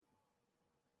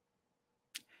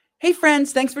Hey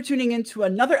friends, thanks for tuning in to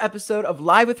another episode of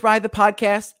Live with Rye, the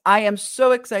podcast. I am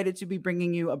so excited to be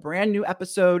bringing you a brand new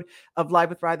episode of Live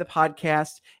with Rye, the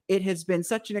podcast. It has been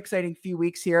such an exciting few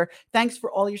weeks here. Thanks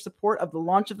for all your support of the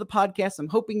launch of the podcast. I'm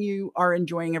hoping you are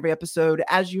enjoying every episode.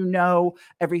 As you know,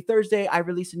 every Thursday I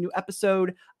release a new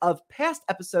episode of past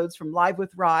episodes from Live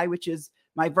with Rye, which is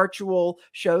my virtual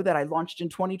show that I launched in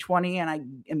 2020, and I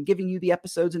am giving you the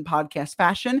episodes in podcast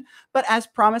fashion. But as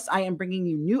promised, I am bringing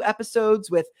you new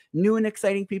episodes with new and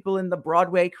exciting people in the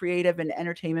Broadway creative and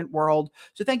entertainment world.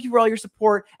 So thank you for all your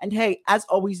support. And hey, as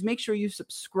always, make sure you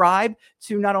subscribe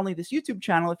to not only this YouTube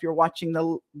channel if you're watching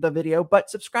the video, but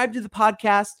subscribe to the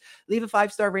podcast, leave a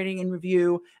 5-star rating and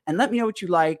review, and let me know what you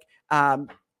like.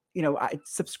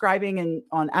 Subscribing and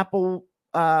on Apple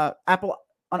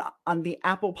on the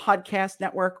Apple Podcast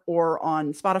Network or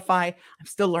on Spotify. I'm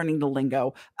still learning the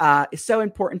lingo. Is so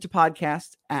important to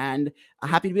podcasts, and I'm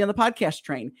happy to be on the podcast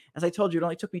train. As I told you, it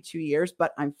only took me 2 years,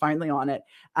 but I'm finally on it.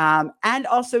 And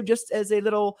also, just as a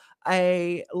little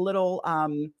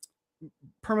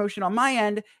promotion on my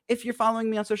end, if you're following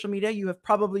me on social media, you have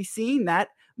probably seen that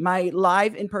my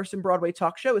live in-person Broadway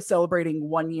talk show is celebrating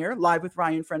 1 year. Live with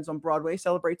Ryan Friends on Broadway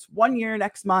celebrates 1 year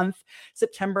next month,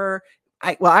 September.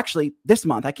 Actually, this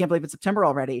month. I can't believe it's September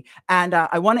already. And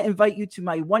I want to invite you to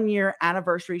my 1 year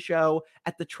anniversary show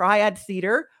at the Triad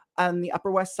Theater on the Upper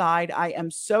West Side. I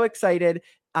am so excited.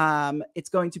 It's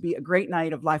going to be a great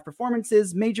night of live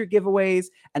performances, major giveaways,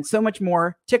 and so much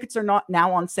more. Tickets are not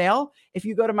now on sale. If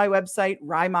you go to my website,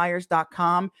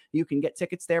 rymyers.com, you can get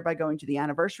tickets there by going to the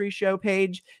anniversary show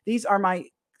page. These are my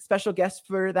special guests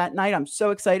for that night. I'm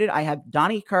so excited. I have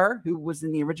Donnie Kerr, who was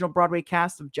in the original Broadway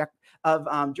cast of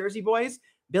Jersey Boys,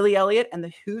 Billy Elliot, and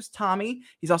the Who's Tommy.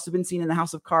 He's also been seen in the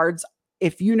House of Cards.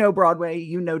 If you know Broadway,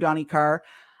 you know Donnie Kerr.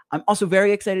 I'm also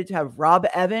very excited to have Rob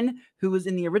Evan, who was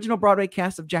in the original Broadway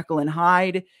cast of Jekyll and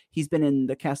Hyde. He's been in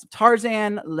the cast of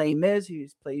Tarzan, Les Mis,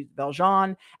 who's played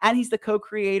Valjean, and he's the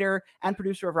co-creator and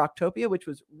producer of Rocktopia, which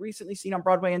was recently seen on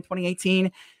Broadway in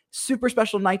 2018. Super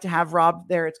special night to have Rob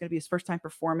there. It's going to be his first time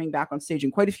performing back on stage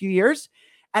in quite a few years.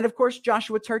 And of course,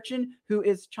 Joshua Turchin, who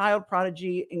is child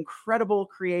prodigy, incredible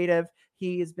creative.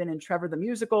 He has been in Trevor the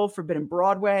Musical, Forbidden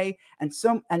Broadway, and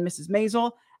Mrs.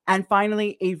 Maisel. And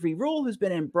finally, Avery Rule, who's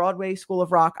been in Broadway School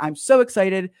of Rock. I'm so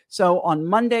excited. So on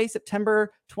Monday,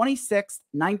 September 26th,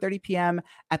 9:30 p.m.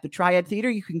 at the Triad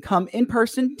Theater, you can come in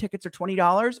person. Tickets are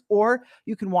 $20, or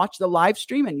you can watch the live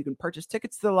stream and you can purchase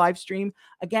tickets to the live stream.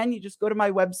 Again, you just go to my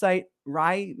website,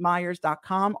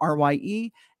 rymyers.com,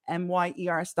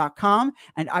 RYEMYERS.com,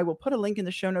 and I will put a link in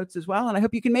the show notes as well. And I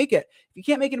hope you can make it. If you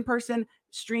can't make it in person,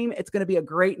 stream. It's going to be a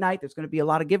great night. There's going to be a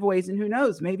lot of giveaways, and who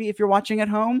knows, maybe if you're watching at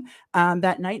home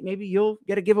that night, maybe you'll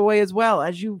get a giveaway as well.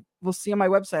 As you will see on my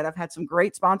website, I've had some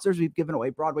great sponsors. We've given away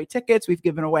Broadway tickets. We've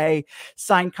given away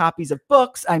signed copies of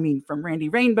books. I mean, from Randy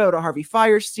Rainbow to Harvey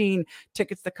Firestein,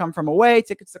 tickets that come from away,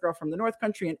 tickets that go from the North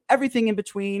Country, and everything in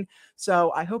between.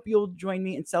 So I hope you'll join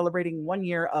me in celebrating 1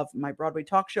 year of my Broadway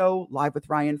talk show, Live with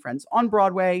Ryan Friends on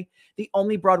Broadway, the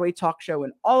only Broadway talk show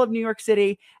in all of New York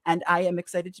City. And I am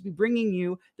excited to be bringing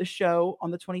you the show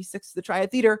on the 26th at the Triad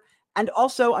Theater. And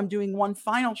also, I'm doing one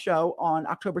final show on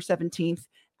October 17th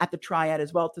at the Triad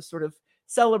as well, to sort of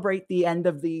celebrate the end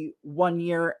of the 1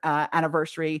 year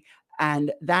anniversary.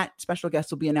 And that special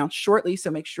guest will be announced shortly. So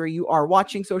make sure you are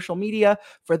watching social media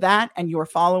for that, and you're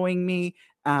following me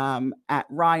at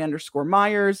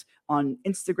Rye_Myers on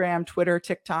Instagram, Twitter,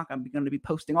 TikTok. I'm going to be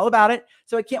posting all about it.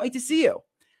 So I can't wait to see you.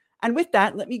 And with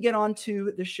that, let me get on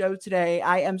to the show today.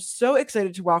 I am so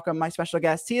excited to welcome my special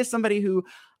guest. He is somebody who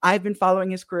I've been following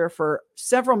his career for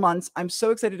several months. I'm so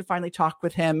excited to finally talk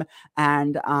with him.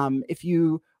 And if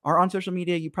you are on social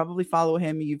media, you probably follow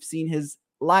him. You've seen his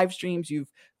live streams.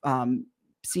 You've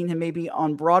seen him maybe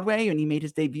on Broadway, and he made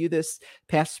his debut this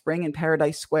past spring in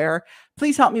Paradise Square.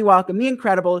 Please help me welcome the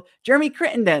incredible Jeremy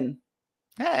Crittenden.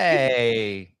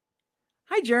 Hey.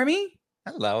 Hi, Jeremy.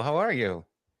 Hello. How are you?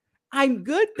 I'm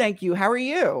good, thank you. How are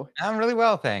you? I'm really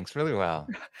well, thanks. Really well.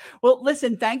 Well,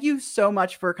 listen, thank you so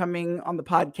much for coming on the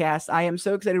podcast. I am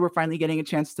so excited we're finally getting a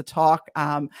chance to talk.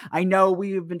 I know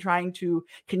we've been trying to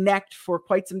connect for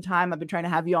quite some time. I've been trying to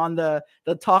have you on the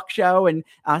talk show, and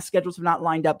schedules have not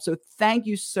lined up. So thank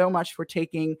you so much for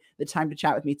taking the time to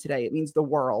chat with me today. It means the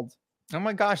world. Oh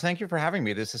my gosh, thank you for having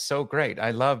me. This is so great.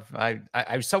 I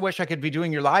so wish I could be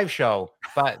doing your live show,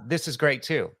 but this is great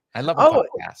too. I love a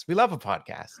podcast. We love a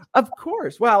podcast. Of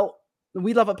course. Well,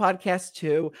 we love a podcast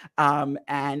too.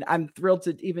 And I'm thrilled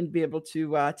to even be able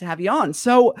to have you on.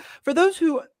 So for those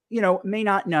who, may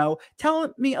not know,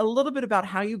 tell me a little bit about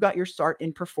how you got your start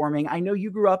in performing. I know you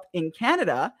grew up in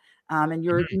Canada, And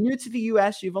you're Mhm. new to the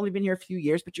US. You've only been here a few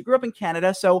years, but you grew up in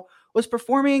Canada. So was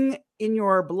performing in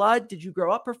your blood? Did you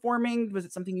grow up performing? Was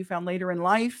it something you found later in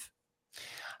life?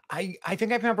 I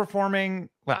think I found performing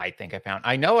well,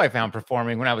 I know I found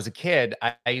performing when I was a kid.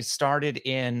 I started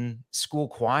in school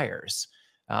choirs,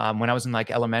 when I was in, like,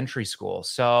 elementary school.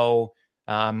 So,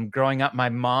 growing up, my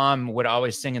mom would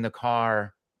always sing in the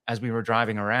car as we were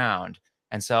driving around,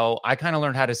 and so I kinda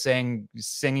learned how to singing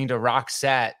to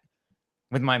Roxette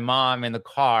with my mom in the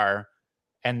car,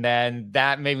 and then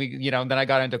that made me then I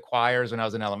got into choirs when I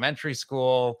was in elementary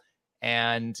school,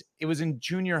 and it was in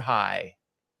junior high.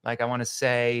 Like, I wanna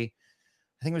say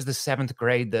I think it was the 7th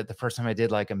grade that the first time I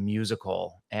did, like, a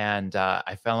musical, and,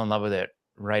 I fell in love with it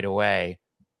right away,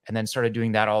 and then started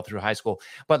doing that all through high school.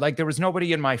 But, like, there was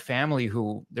nobody in my family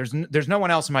who there's no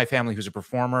one else in my family who's a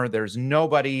performer. There's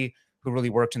nobody who really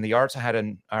worked in the arts.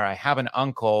 I have an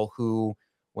uncle who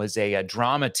was a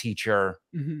drama teacher,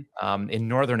 Mhm. in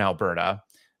Northern Alberta,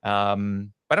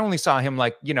 but I only saw him,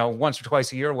 like, once or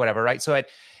twice a year or whatever, right? So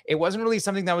it wasn't really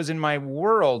something that was in my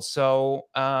world. So,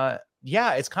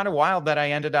 yeah, it's kind of wild that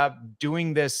I ended up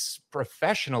doing this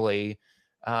professionally,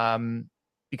 um,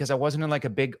 because I wasn't in, like, a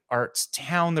big arts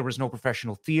town. There was no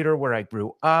professional theater where I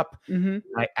grew up. Mhm.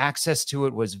 My access to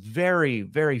it was very,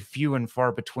 very few and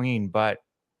far between, but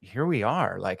here we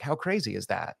are. Like, how crazy is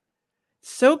that?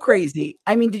 So crazy.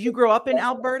 I mean, did you grow up in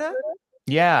Alberta?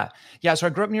 Yeah. Yeah, so I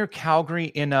grew up near Calgary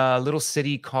in a little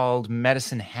city called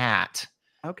Medicine Hat,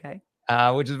 Okay.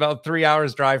 which is about 3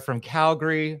 hours drive from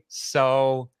Calgary.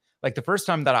 So, like, the first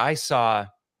time that I saw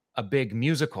a big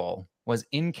musical was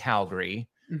in Calgary,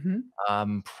 Mhm.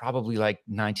 probably, like,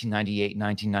 1998,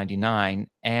 1999,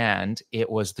 and it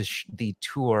was the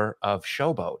tour of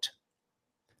Showboat.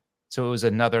 So, it was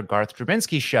another Garth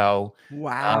Drabinsky show,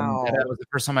 and that Wow. was the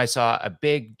first time I saw a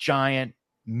big, giant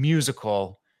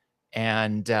musical,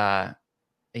 and,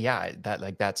 yeah,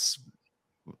 that's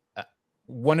uh,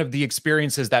 one of the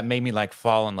experiences that made me, like,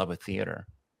 fall in love with theater.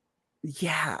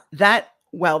 Yeah, that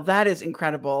is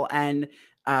incredible, and,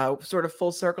 sort of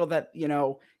full circle that,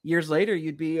 years later,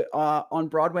 you'd be, on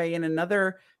Broadway in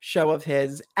another show of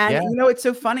his, and, Yeah, it's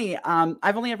so funny,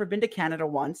 I've only ever been to Canada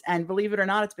once, and believe it or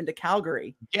not, it's been to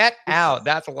Calgary. get To out, s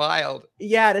that's wild.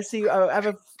 Yeah, to see I have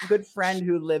a good friend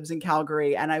who lives in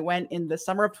Calgary, and I went in the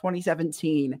summer of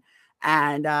 2017,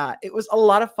 and, it was a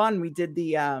lot of fun. We did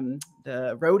the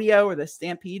rodeo or the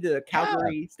stampede, the Yeah,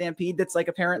 Calgary Stampede that's, like,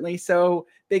 apparently so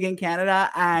big in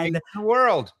Canada, and biggest in the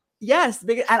world. yes,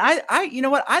 big and I you know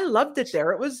what? I loved it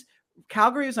there.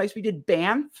 Calgary was nice. We did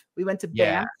Banff. We went to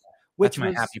Yeah, Banff, that's which my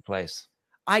was happy place.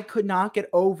 I could not get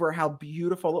over how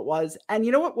beautiful it was. And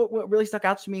you know what really stuck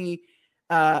out to me,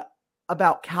 uh,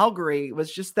 about Calgary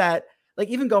was just that, like,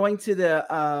 even going to the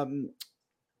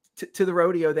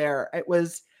rodeo there, it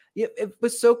was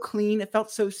so clean. It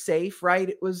felt so safe, right?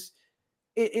 It was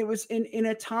in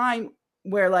a time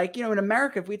where, like, in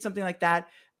America, if we had something like that,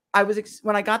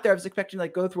 when I got there, I was expecting to,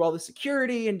 like, go through all the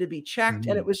security and to be checked,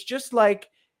 and Mhm. it was just like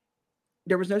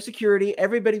there was no security.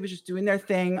 Everybody was just doing their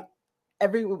thing.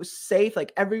 Everyone was safe.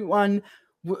 Like, everyone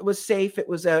was safe. It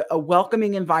was a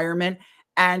welcoming environment,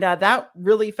 and that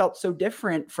really felt so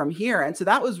different from here. And so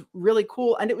that was really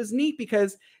cool, and it was neat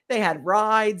because they had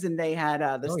rides and they had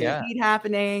the Oh, yeah. stampede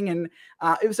happening, and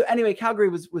it was so anyway. Calgary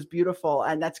was beautiful,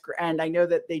 and and I know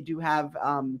that they do have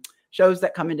shows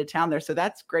that come into town there. So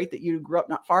that's great that you grew up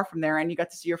not far from there and you got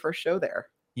to see your first show there.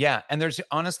 Yeah, and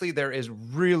there is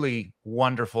really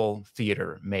wonderful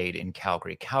theater made in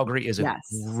Calgary. Calgary is a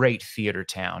Yes. great theater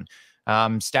town.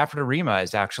 Stafford Arima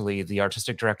is actually the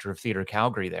artistic director of Theater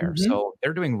Calgary there, Mhm. so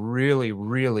they're doing really,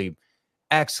 really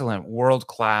excellent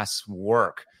world-class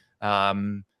work.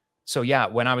 Um, so yeah,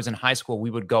 when I was in high school,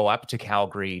 we would go up to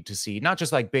Calgary to see not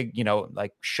just, like, big,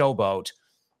 like Showboat,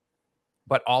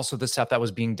 but also the stuff that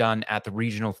was being done at the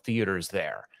regional theaters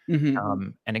there. Mhm.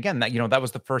 And again, that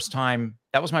was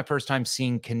that was my first time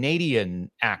seeing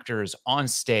Canadian actors on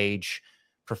stage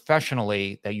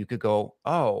professionally that you could go,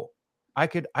 "Oh, I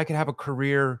could have a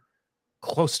career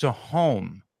close to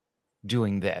home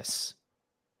doing this."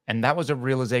 And that was a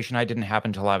realization I didn't have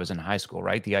until I was in high school,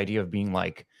 right? The idea of being,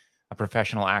 like, a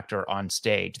professional actor on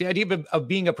stage. The idea of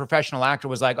being a professional actor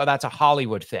was like, "Oh, that's a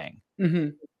Hollywood thing,"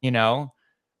 Mhm. you know?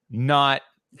 Not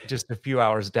just a few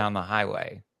hours down the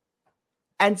highway.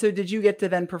 And so did you get to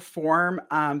then perform,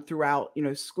 throughout,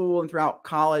 school and throughout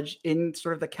college in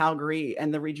sort of the Calgary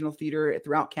and the regional theater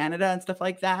throughout Canada and stuff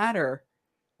like that, or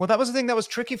Well, that was the thing that was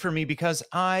tricky for me because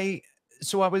I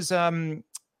was, in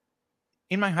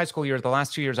my high school years, the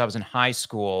last 2 years I was in high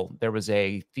school, there was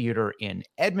a theater in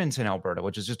Edmonton, Alberta,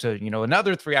 which is just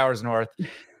another 3 hours north.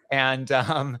 And,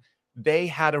 they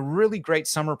had a really great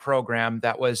summer program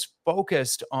that was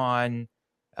focused on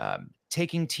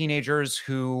taking teenagers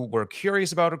who were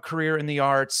curious about a career in the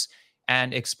arts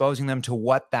and exposing them to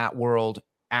what that world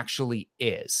actually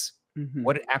is, Mhm.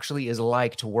 what it actually is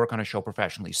like to work on a show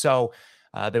professionally. So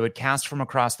they would cast from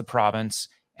across the province,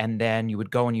 and then you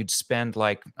would go and you'd spend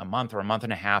like a month or a month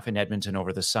and a half in Edmonton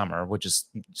over the summer, which is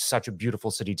such a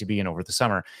beautiful city to be in over the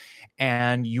summer.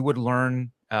 And you would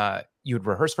learn, you would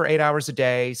rehearse for 8 hours a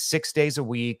day, 6 days a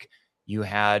week. You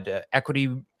had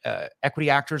equity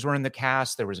actors were in the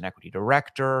cast. There was an equity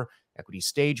director, equity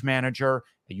stage manager.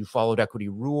 You followed equity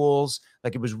rules.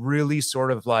 Like, it was really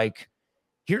sort of like,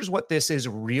 here's what this is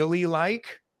really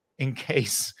like, in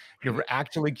case you're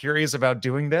actually curious about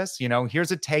doing this.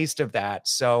 Here's a taste of that.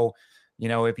 So,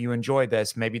 if you enjoy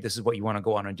this, maybe this is what you want to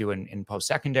go on and do in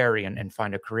post-secondary and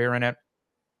find a career in it.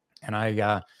 And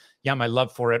yeah, my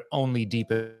love for it only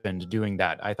deepened doing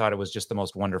that. I thought it was just the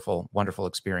most wonderful, wonderful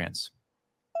experience.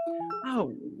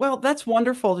 Oh, well, that's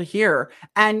wonderful to hear.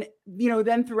 And,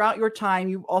 then throughout your time,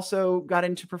 you also got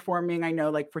into performing, I know,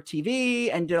 like for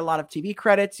TV, and did a lot of TV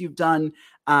credits. You've done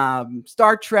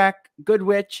Star Trek, Good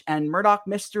Witch, and Murdoch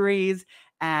Mysteries.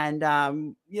 And,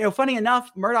 funny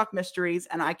enough, Murdoch Mysteries,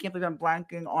 and I can't believe I'm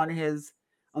blanking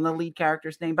on the lead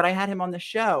character's name, but I had him on the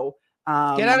show.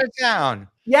 Get out of town.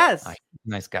 Yes.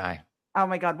 Nice guy. Oh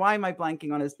my God, why am I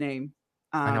blanking on his name?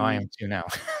 I know I am too now.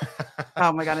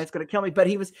 Oh my God, it's gonna kill me. But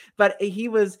he was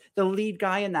the lead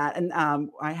guy in that, and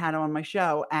I had him on my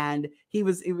show, and it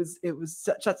was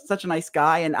such a nice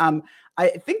guy, and I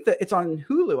think that it's on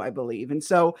Hulu, I believe. And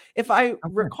so, if I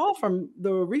recall from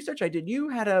the research I did, you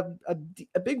had a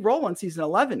big role in season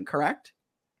 11, correct?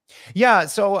 Yeah.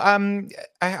 So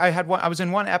I was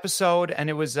in one episode, and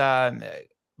it was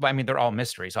I mean, they're all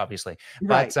mysteries, obviously,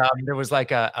 Right. but there was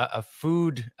like a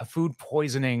food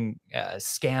poisoning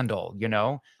scandal. Oh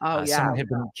yeah. Someone had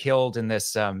been killed in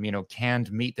this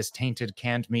this tainted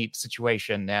canned meat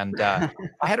situation, and I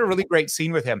had a really great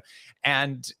scene with him,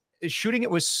 and shooting it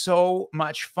was so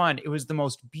much fun. It was the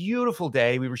most beautiful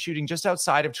day. We were shooting just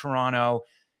outside of Toronto,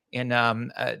 in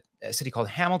a city called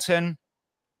Hamilton,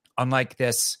 on like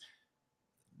this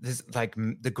like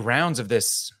the grounds of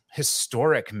this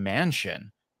historic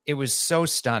mansion. It was so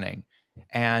stunning.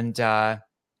 And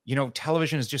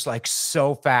television is just like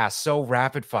so fast, so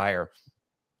rapid fire.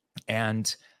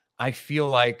 And I feel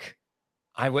like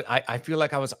I feel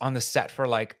like I was on the set for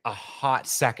like a hot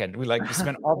second. We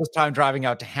spent all this time driving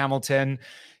out to Hamilton.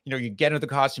 You get into the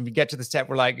costume, you get to the set,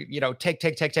 we're like,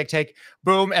 take,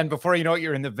 boom. And before you know it,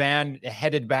 you're in the van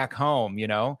headed back home,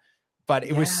 But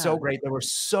it was so Yeah. great. They were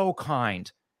so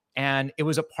kind. And it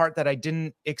was a part that I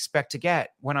didn't expect to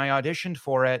get. When I auditioned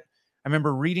for it, I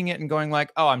remember reading it and going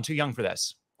like, oh, I'm too young for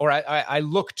this. Or I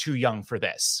look too young for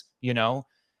this,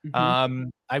 Mhm.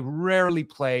 I rarely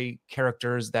play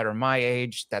characters that are my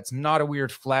age. That's not a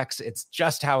weird flex. It's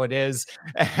just how it is.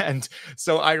 And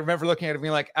so I remember looking at it and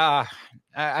being like, I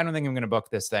don't think I'm going to book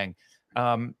this thing.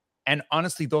 And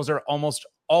honestly, those are almost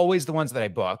always the ones that I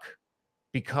book,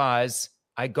 because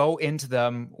I go into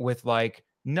them with like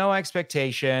no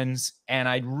expectations. And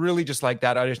I really just like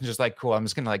that audition, just like, cool, I'm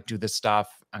just going to like do this stuff.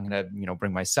 I'm going to,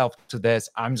 bring myself to this.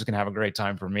 I'm just going to have a great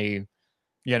time for me,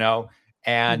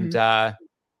 and, Mhm.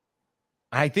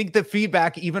 I think the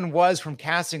feedback even was from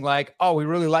casting, like, oh, we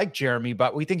really like Jeremy,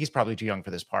 but we think he's probably too young for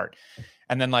this part.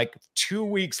 And then like 2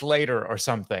 weeks later or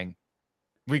something,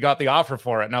 we got the offer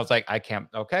for it. And I was like, I can't.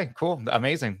 Okay, cool.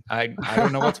 Amazing. I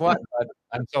don't know what's what, but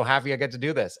I'm so happy I get to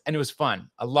do this. And it was fun.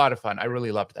 A lot of fun. I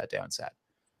really loved that day on set.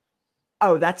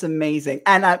 Oh, that's amazing.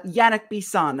 And Yannick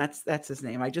Bisson, that's his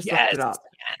name. I just looked Yes, it up.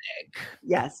 Yannick.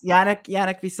 Yes,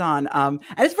 Yannick Bisson. And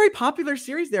it's a very popular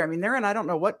series there. I mean, they're in, I don't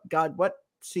know what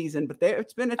season, but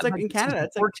it's like Like in Canada. season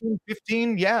It's like, 14,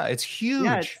 15. Yeah, it's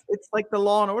yeah, huge. it's like the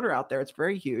Law and Order out there. It's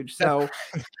very huge. That's So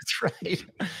that's right.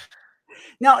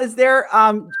 now, is there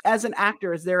as an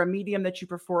actor, is there a medium that you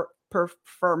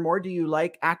prefer more? Do you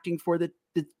like acting for the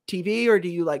TV, or do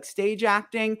you like stage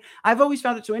acting? I've always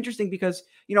found it so interesting because,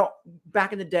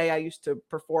 back in the day I used to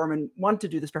perform and want to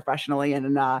do this professionally,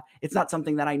 and it's not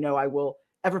something that I know I will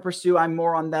ever pursue. I'm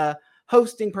more on the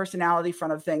hosting personality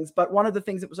front of things. But one of the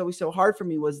things that was always so hard for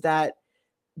me was that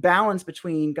balance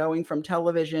between going from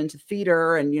television to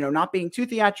theater, and not being too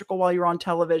theatrical while you're on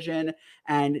television,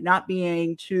 and not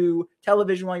being too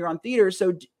television while you're on theater.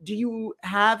 So do you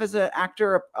have, as an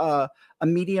actor, a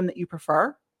medium that you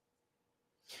prefer?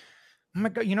 Oh my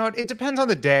God, you know what? It depends on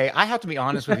the day. I have to be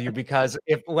honest with you, because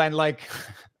if when like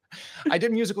I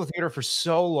did musical theater for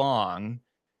so long,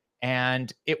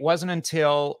 and it wasn't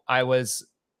until I was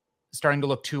starting to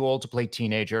look too old to play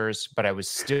teenagers, but I was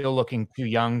still looking too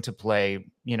young to play,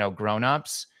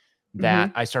 grown-ups, that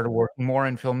Mhm. I started working more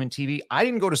in film and TV. I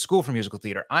didn't go to school for musical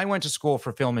theater. I went to school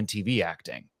for film and TV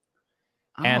acting.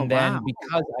 Oh, And wow. then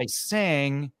because I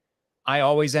sang, I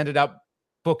always ended up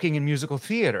booking in musical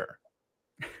theater.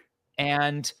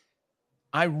 And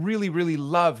I really, really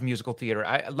love musical theater.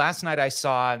 Last night I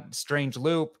saw Strange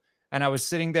Loop, and I was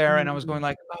sitting there and I was going Mm.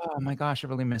 like, "Oh my gosh, I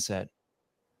really miss it.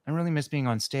 I really miss being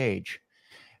on stage."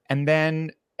 And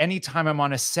then anytime I'm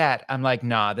on a set, I'm like,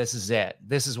 "Nah, this is it.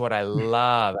 This is what I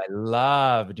love. I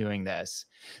love doing this."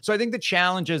 So I think the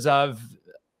challenges of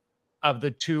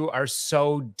the two are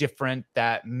so different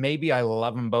that maybe I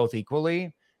love them both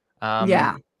equally.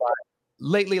 Yeah. But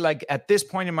lately, like at this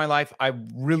point in my life, I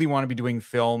really want to be doing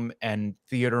film and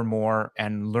theater more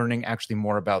and learning actually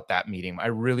more about that medium. I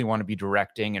really want to be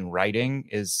directing, and writing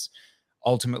is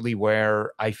ultimately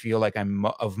where I feel like I'm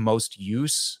of most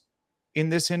use in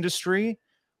this industry.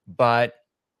 But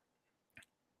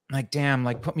like, damn,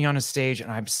 like put me on a stage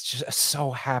and I'm just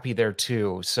so happy there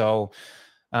too. So,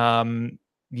 um,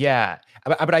 yeah,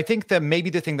 but I think that maybe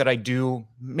the thing that I do,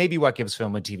 maybe what gives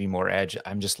film and TV more edge,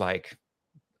 I'm just like,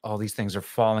 all these things are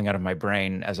falling out of my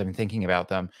brain as I'm thinking about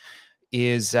them,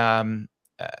 is uh,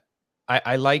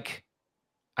 I like,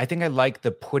 I think I like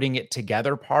the putting it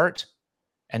together part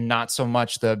and not so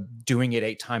much the doing it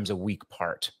 8 times a week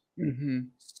part. Mhm.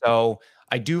 So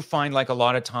I do find like a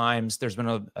lot of times there's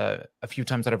been a few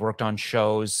times that I've worked on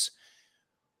shows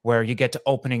where you get to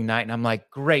opening night and I'm like,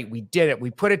 great, we did it.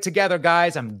 We put it together,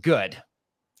 guys. I'm good.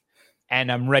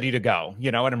 And I'm ready to go,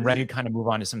 and I'm ready to kind of move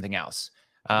on to something else.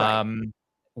 Right.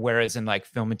 Whereas in like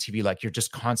film and TV, like you're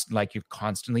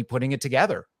constantly putting it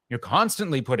together. You're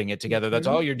constantly putting it together. That's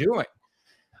Mhm. all you're doing.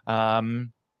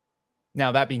 Um,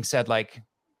 Now that being said, like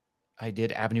I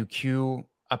did Avenue Q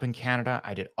up in Canada.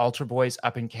 I did Altar Boys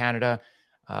up in Canada.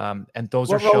 And those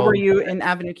are What role were shows. you in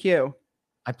Avenue Q?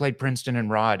 I played Princeton and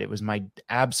Rod. It was my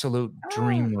absolute Oh,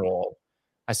 dream role.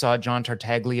 I saw John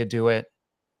Tartaglia do it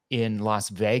in Las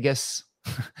Vegas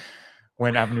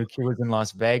when Avenue Q was in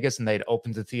Las Vegas and they'd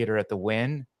opened the theater at the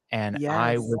Wynn. And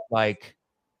I yes. was like,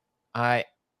 I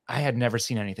I had never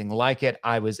seen anything like it.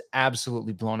 I was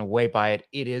absolutely blown away by it.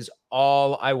 It is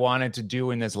all I wanted to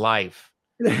do in this life.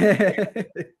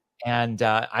 And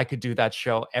I could do that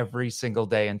show every single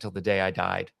day until the day I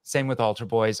died. Same with Altar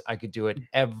Boys. I could do it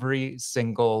every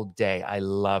single day. I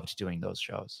loved doing those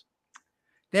shows.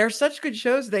 They're such good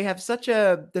shows. They have such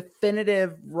a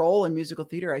definitive role in musical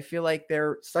theater. I feel like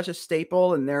they're such a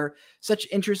staple and they're such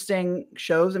interesting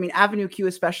shows. I mean, Avenue Q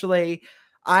especially.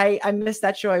 I missed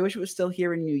that show. I wish it was still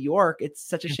here in New York. It's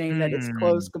such a shame that it's Mhm.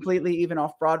 closed completely, even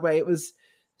off Broadway. It was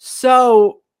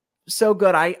so so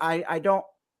good. I don't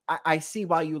I see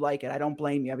why you like it. I don't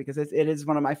blame you because it is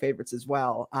one of my favorites as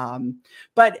well.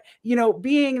 But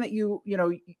being that you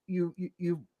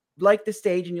like the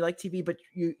stage and you like TV, but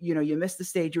you missed the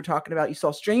stage. You're talking about you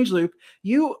saw Strange Loop.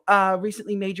 You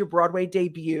recently made your Broadway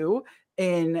debut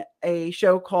in a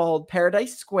show called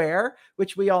Paradise Square,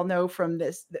 which we all know from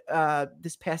this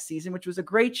past season, which was a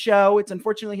great show. It's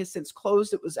unfortunately has since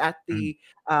closed. It was at Mm. the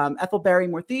Ethel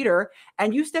Barrymore Theater,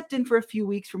 and you stepped in for a few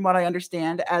weeks, from what I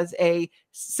understand, as a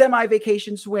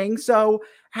semi-vacation swing. So,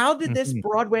 how did this Mhm.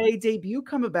 Broadway debut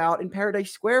come about in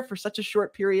Paradise Square for such a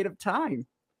short period of time?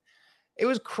 It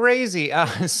was crazy. Um,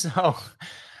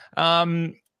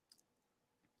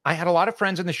 I had a lot of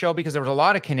friends in the show because there was a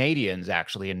lot of Canadians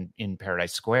actually in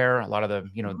Paradise Square. A lot of the,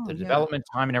 Oh the yeah. development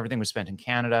time and everything was spent in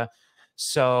Canada.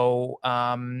 So,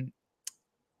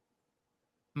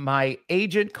 my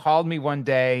agent called me one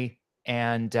day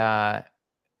and,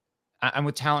 I'm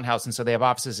with Talent House, and so they have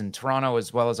offices in Toronto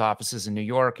as well as offices in New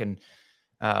York.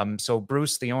 And so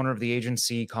Bruce, the owner of the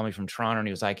agency, called me from Toronto, and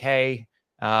he was like, "Hey,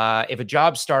 if a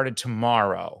job started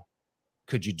tomorrow,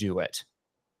 could you do it?"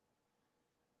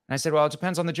 And I said, "Well, it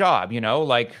depends on the job,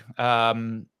 like."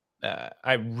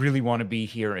 I really want to be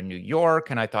here in New York,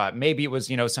 and I thought maybe it was,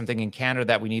 something in Canada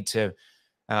that we need to.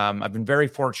 I've been very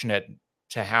fortunate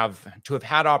to have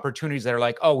had opportunities that are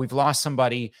like, oh, we've lost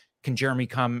somebody. Can Jeremy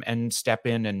come and step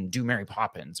in and do Mary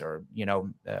Poppins? Or,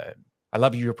 I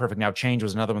Love You, You're Perfect Now. Change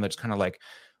was another one that's kind of like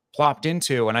plopped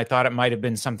into. And I thought it might have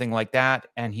been something like that.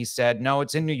 And he said, no,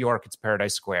 it's in New York. It's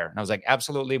Paradise Square. And I was like,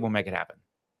 absolutely, we'll make it happen.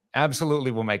 Absolutely,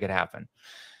 we'll make it happen.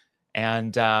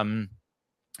 And so I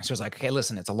was like, okay,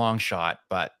 listen, it's a long shot,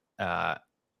 but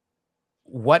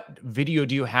what video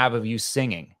do you have of you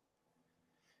singing?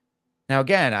 Now,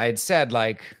 again, I had said,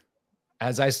 like,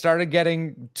 as I started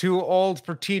getting too old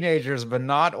for teenagers, but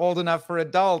not old enough for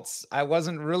adults, I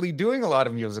wasn't really doing a lot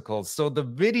of musicals. So the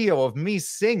video of me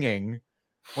singing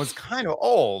was kind of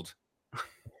old.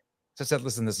 So I said,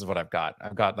 listen, this is what I've got.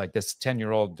 I've got like this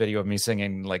 10-year-old video of me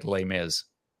singing like Les Mis,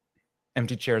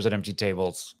 empty chairs at empty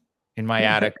tables in my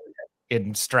attic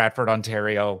in Stratford,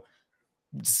 Ontario,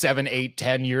 7, 8,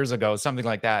 10 years ago, something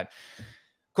like that.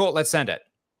 Cool, let's send it.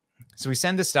 So we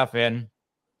send this stuff in,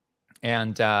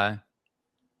 and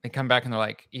they come back and they're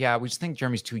like, yeah, we just think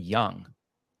Jeremy's too young.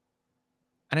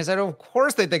 And I said, oh, of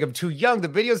course they think I'm too young. The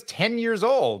video's 10 years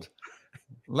old.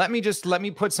 Let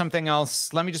me put something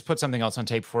else. Let me just put something else on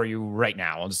tape for you right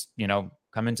now. I'll just,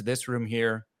 come into this room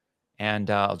here and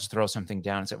I'll just throw something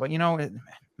down and say, well, it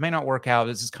may not work out.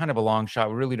 This is kind of a long shot.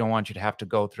 We really don't want you to have to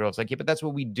go through. I was like, yeah, but that's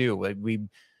what we do. We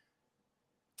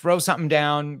throw something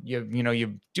down,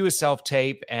 you do a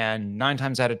self-tape, and 9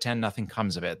 times out of 10, nothing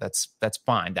comes of it. That's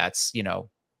fine. That's,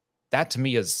 that to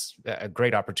me is a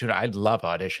great opportunity. I love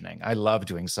auditioning. I love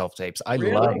doing self-tapes. I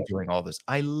love doing all this.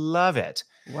 I love it.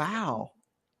 Wow.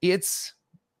 It's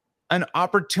an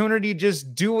opportunity to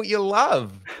just do what you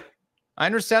love. I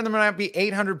understand there might not be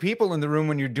 800 people in the room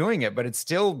when you're doing it, but it's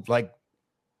still like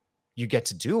you get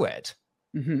to do it.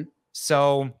 Mm-hmm.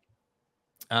 So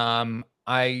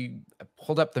I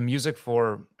pulled up the music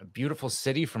for A Beautiful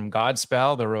City from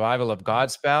Godspell, the revival of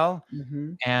Godspell.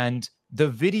 Mm-hmm. And the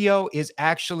video is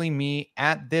actually me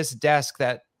at this desk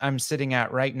that I'm sitting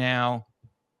at right now.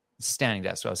 Standing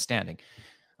desk, so I was standing.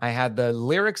 I had the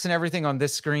lyrics and everything on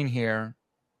this screen here.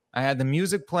 I had the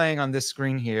music playing on this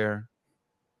screen here.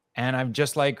 And I'm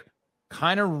just like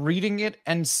kind of reading it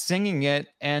and singing it,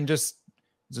 and just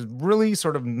really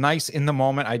sort of nice in the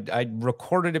moment. I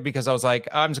recorded it because I was like,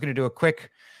 I'm just going to do a quick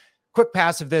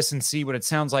pass of this and see what it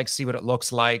sounds like, see what it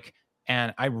looks like.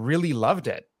 And I really loved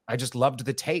it. I just loved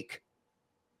the take.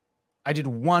 I did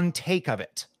one take of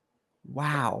it.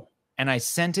 Wow. And I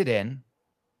sent it in.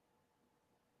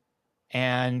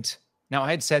 And now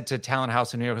I had said to Talent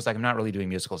House in New York, I was like, I'm not really doing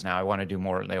musicals now. I want to do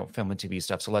more film and TV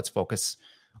stuff. So let's focus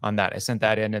on that. I sent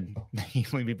that in, and he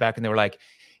would be back, and they were like,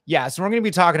 yeah, so we're going to be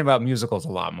talking about musicals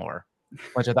a lot more,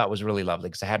 which I thought was really lovely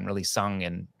because I hadn't really sung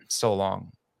in so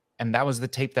long. And that was the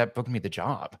tape that booked me the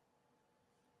job.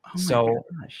 Oh my so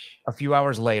gosh. A few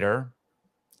hours later,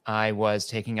 I was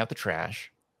taking out the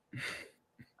trash.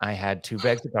 I had 2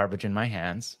 bags of garbage in my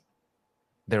hands.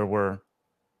 There were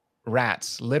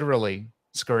rats literally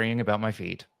scurrying about my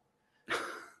feet.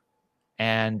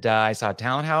 And I saw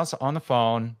Talent House on the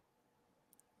phone.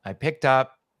 I picked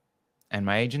up, and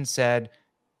my agent said,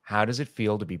 how does it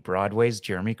feel to be Broadway's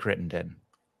Jeremy Crittenden?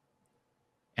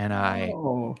 And I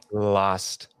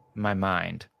lost my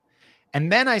mind.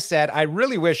 And then I said, I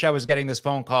really wish I was getting this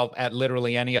phone call at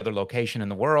literally any other location in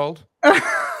the world.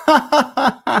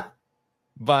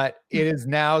 But it is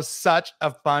now such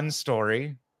a fun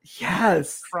story.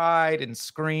 Yes. Cried and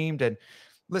screamed. And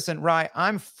listen, Rye,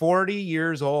 I'm 40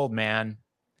 years old, man.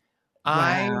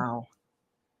 Wow.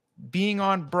 Being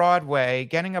on Broadway,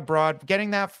 getting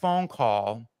that phone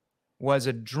call was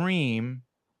a dream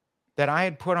that I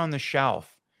had put on the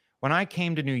shelf. When I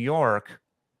came to New York,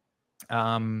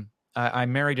 I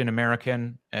married an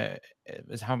American.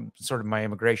 Is how sort of my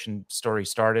immigration story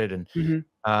started. And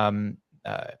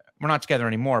we're not together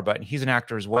anymore, but he's an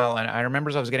actor as well. And I remember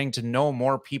as I was getting to know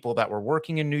more people that were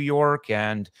working in New York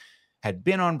and had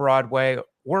been on Broadway,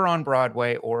 were on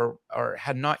Broadway, or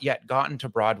had not yet gotten to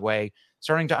Broadway,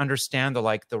 starting to understand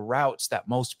the routes that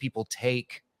most people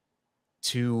take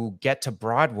to get to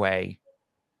Broadway.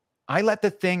 I let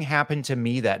the thing happen to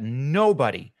me that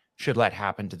nobody should let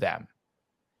happen to them.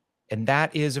 And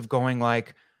that is of going,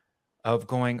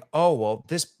 oh, well,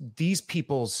 these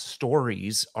people's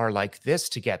stories are like this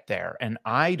to get there. And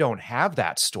I don't have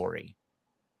that story.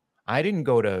 I didn't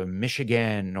go to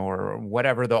Michigan or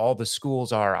whatever all the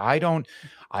schools are. I don't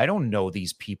know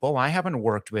these people. I haven't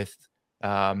worked with,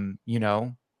 I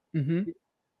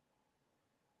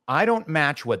don't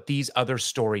match what these other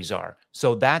stories are.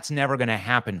 So that's never going to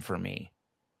happen for me.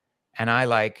 And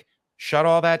I shut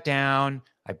all that down.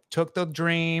 I took the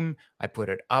dream. I put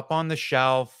it up on the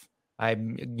shelf. I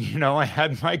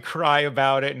had my cry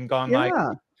about it and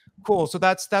gone cool. So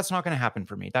that's not going to happen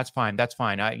for me. That's fine. That's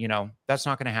fine. That's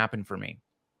not going to happen for me.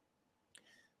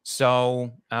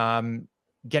 So,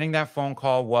 getting that phone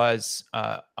call was,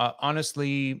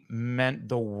 honestly meant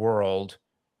the world,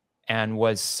 and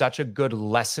was such a good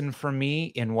lesson for me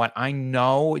in what I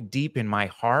know deep in my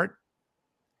heart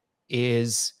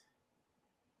is,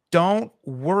 don't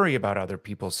worry about other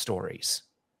people's stories.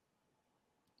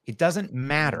 It doesn't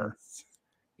matter.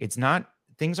 It's not,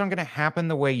 things aren't going to happen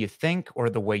the way you think or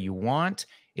the way you want.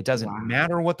 It doesn't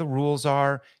matter what the rules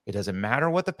are. It doesn't matter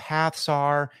what the paths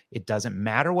are. It doesn't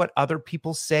matter what other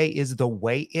people say is the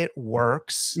way it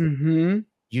works. You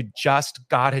just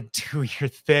got to do your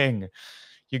thing.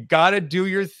 You got to do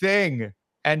your thing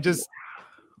and just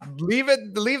leave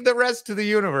the rest to the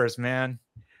universe, man.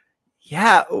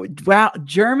 Yeah. Wow.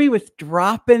 Jeremy with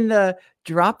dropping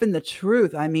the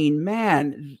truth. I mean,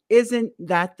 man, isn't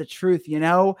that the truth?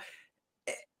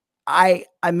 I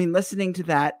mean, listening to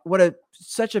that,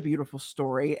 such a beautiful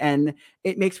story. And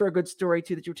it makes for a good story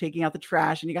too, that you're taking out the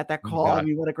trash and you got that Oh my call. I God.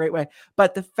 mean, what a great way.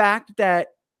 But the fact that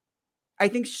I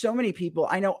think so many people,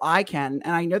 I know I can,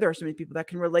 and I know there are so many people that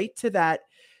can relate to that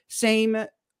same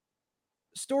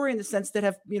story, in the sense that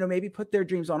have, maybe put their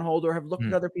dreams on hold or have looked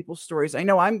at Mm, other people's stories. I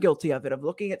know I'm guilty of it, of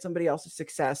looking at somebody else's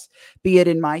success, be it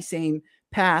in my same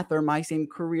path or my same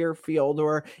career field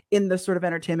or in the sort of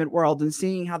entertainment world, and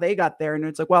seeing how they got there. And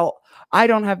it's like, well, I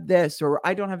don't have this, or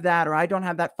I don't have that, or I don't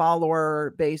have that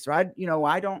follower base, or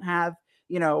I don't have,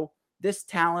 this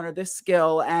talent or this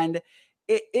skill. And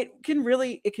it can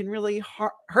really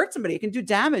hurt somebody. It can do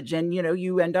damage. And,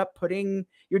 you end up putting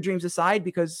your dreams aside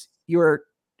because you're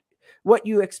what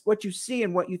you see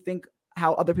and what you think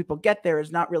how other people get there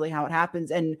is not really how it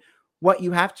happens. And what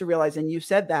you have to realize, and you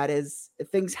said that, is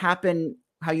things happen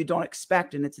how you don't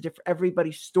expect, and it's different.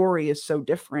 Everybody's story is so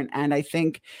different, and I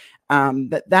think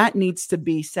that needs to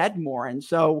be said more. And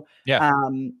so yeah.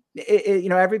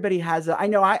 everybody has I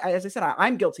know as I said,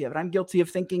 I'm guilty of it. I'm guilty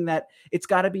of thinking that it's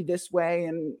got to be this way,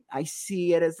 and I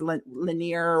see it as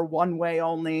linear, one way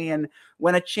only. And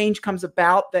when a change comes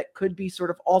about that could be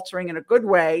sort of altering in a good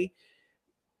way,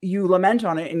 you lament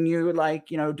on it, and you're like,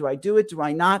 do I do it? Do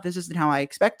I not? This isn't how I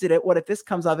expected it. What if this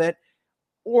comes of it?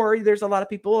 Or there's a lot of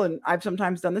people, and I've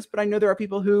sometimes done this, but I know there are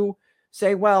people who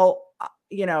say, well,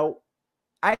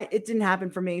 it didn't happen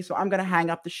for me, so I'm going to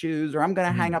hang up the shoes, or I'm going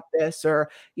to hang Mm. up this, or,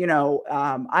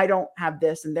 I don't have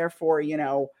this, and therefore,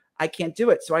 I can't do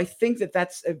it. So I think that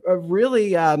that's a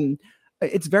really,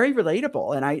 it's very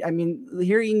relatable. And I mean,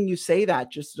 hearing you say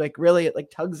that just like really, it like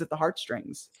tugs at the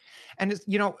heartstrings. And it's,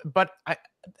 but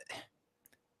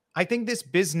I think this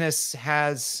business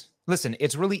has, listen,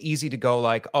 it's really easy to go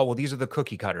like, oh, well, these are the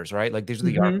cookie cutters, right? Like these are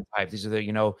the Mhm. archetypes. These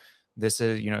are this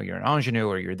is, you're an ingenue,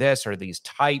 or you're this, or these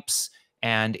types.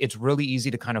 And it's really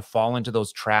easy to kind of fall into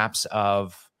those traps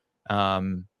of,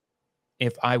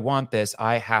 if I want this,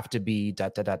 I have to be da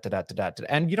da da da da da da. Da.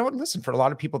 And you know what? Listen, for a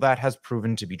lot of people, that has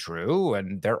proven to be true.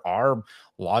 And there are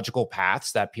logical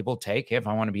paths that people take. If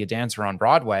I want to be a dancer on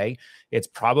Broadway, it's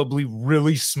probably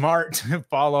really smart to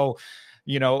follow,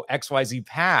 XYZ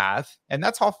path. And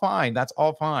that's all fine. That's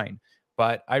all fine.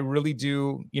 But I really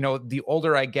do, the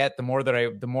older I get, the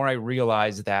more I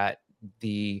realize that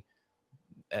the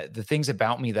things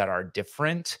about me that are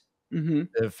different, Mhm.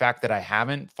 the fact that I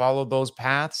haven't followed those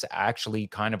paths actually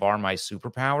kind of are my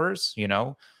superpowers.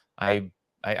 I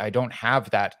I don't have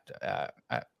that.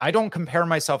 I don't compare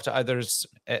myself to others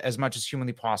as much as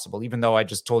humanly possible. Even though I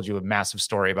just told you a massive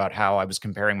story about how I was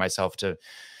comparing myself to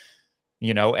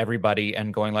everybody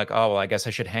and going like, oh, well, I guess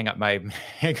I should hang up my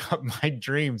hang up my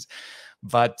dreams.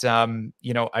 But I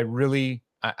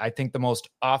think the most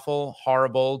awful,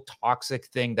 horrible, toxic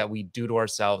thing that we do to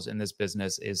ourselves in this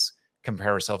business is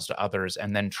compare ourselves to others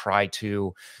and then try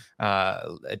to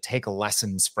take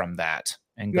lessons from that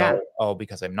and Yeah. go, oh,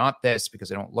 because I'm not this,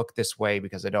 because I don't look this way,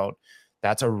 because I don't,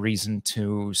 that's a reason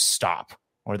to stop,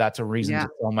 or that's a reason Yeah.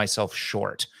 to sell myself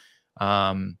short.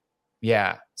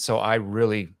 Yeah. So I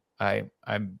really,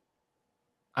 I'm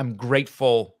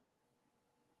grateful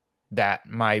that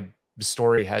my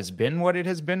story has been what it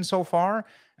has been so far.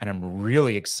 And I'm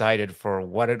really excited for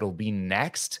what it'll be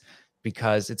next,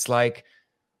 because it's like,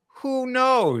 who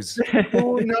knows?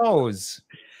 Who knows?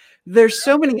 There's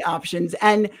so many options,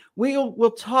 and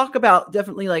we'll talk about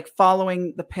definitely like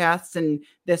following the paths and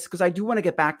this, because I do want to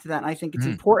get back to that, and I think it's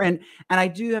Mm, important. And I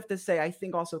do have to say, I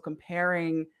think also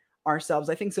comparing ourselves,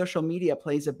 I think social media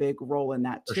plays a big role in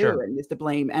that for too, sure. and is to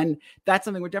blame. And that's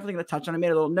something we're definitely going to touch on. I made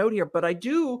a little note here, but I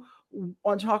do,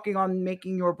 on talking on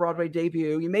making your Broadway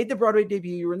debut. You made the Broadway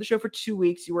debut. You were in the show for 2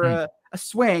 weeks. You were Mm, a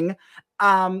swing.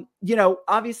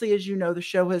 Obviously, as you know, the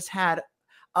show has had,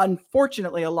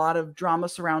 unfortunately, a lot of drama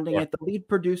surrounding sure. it. The lead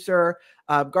producer,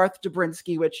 Garth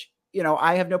Dobrinsky, which,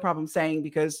 I have no problem saying,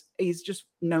 because he's just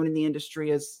known in the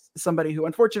industry as somebody who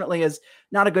unfortunately is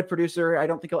not a good producer. I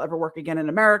don't think he'll ever work again in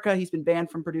America. He's been banned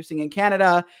from producing in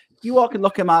Canada. You all can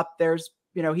look him up. He was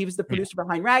the Yeah. producer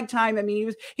behind Ragtime. I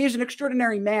mean, he was an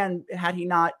extraordinary man, had he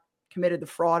not committed the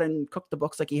fraud and cooked the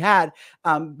books like he had,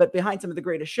 but behind some of the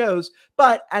greatest shows.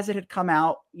 But as it had come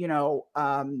out,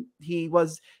 he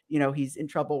was, he's in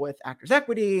trouble with Actors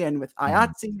Equity and with Mhm.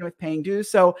 IATSE and with paying dues.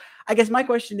 So I guess my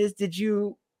question is, did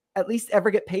you at least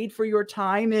ever get paid for your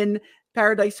time in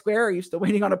Paradise Square? Are you still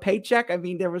waiting on a paycheck? I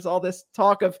mean, there was all this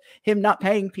talk of him not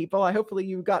paying people. Hopefully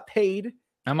you got paid.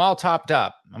 I'm all topped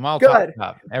up. I'm all topped Good.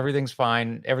 up. Everything's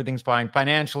fine. Everything's fine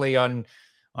financially on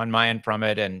my end from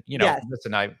it. And Yes.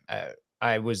 listen,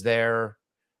 I was there.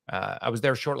 I was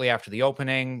there shortly after the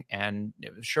opening, and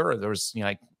sure, there was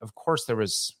like, of course, there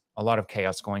was a lot of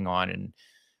chaos going on, and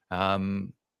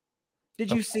um,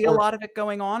 Did of you see a course, lot of it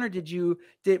going on, or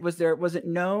was it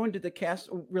known? Did the cast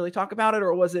really talk about it,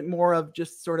 or was it more of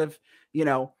just sort of,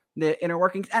 the inner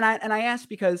workings? And I asked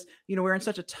because, we're in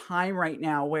such a time right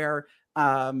now where,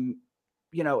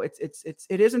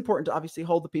 it is important to obviously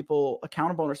hold the people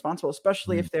accountable and responsible,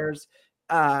 especially mm, if there's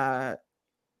uh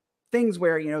things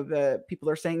where, the people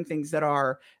are saying things that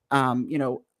are,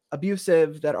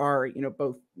 abusive, that are,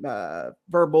 both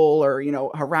verbal or,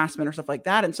 harassment or stuff like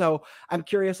that. And so I'm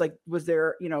curious, like, was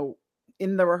there,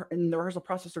 in the rehearsal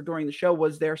process or during the show,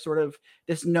 was there sort of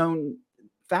this known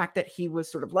fact that he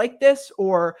was sort of like this,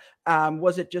 or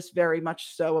was it just very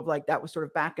much so of like that was sort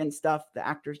of back end stuff the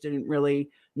actors didn't really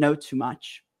know too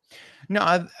much?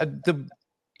 no.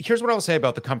 Here's what I'll say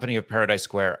about the company of Paradise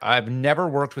Square. I've never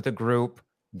worked with a group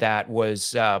that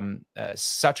was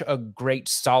such a great,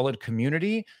 solid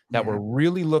community that Yeah. were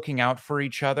really looking out for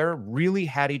each other, really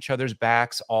had each other's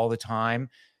backs all the time.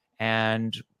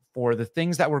 And for the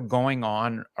things that were going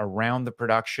on around the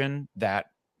production that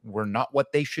were not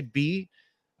what they should be,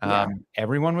 Yeah.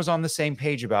 everyone was on the same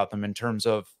page about them in terms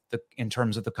of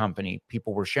the company.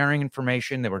 People were sharing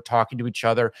information, they were talking to each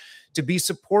other to be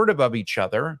supportive of each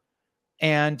other.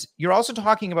 And you're also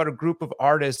talking about a group of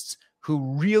artists who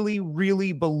really,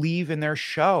 really believe in their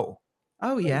show,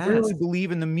 Oh, who yes. really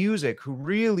believe in the music, who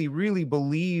really, really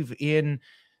believe in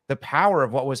the power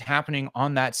of what was happening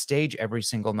on that stage every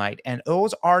single night. And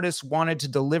those artists wanted to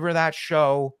deliver that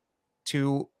show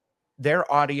to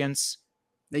their audience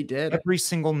They did. every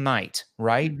single night,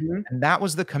 right? Hmm. And that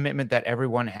was the commitment that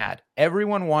everyone had.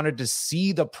 Everyone wanted to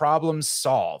see the problems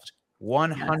solved Yes.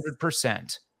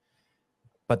 100%,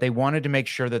 but they wanted to make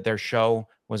sure that their show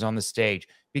was on the stage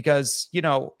because,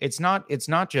 it's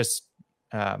not just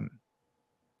um,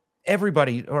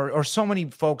 everybody or so many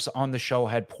folks on the show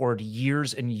had poured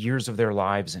years and years of their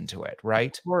lives into it,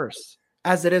 right? Of course.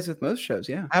 As it is with most shows,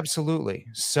 yeah. Absolutely.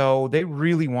 So they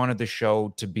really wanted the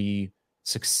show to be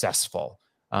successful.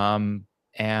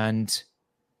 And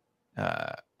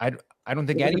uh, I, I don't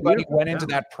think It was a anybody beautiful went into show.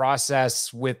 that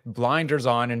process with blinders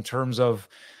on in terms of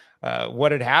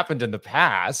what had happened in the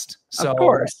past. Of So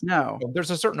course, no.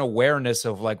 there's a certain awareness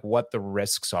of like what the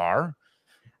risks are.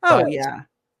 Oh, But yeah.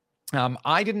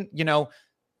 I didn't,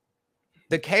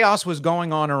 the chaos was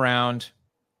going on around.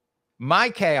 My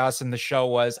chaos in the show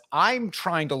was I'm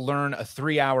trying to learn a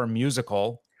 3-hour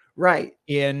musical Right.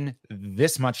 in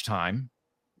this much time,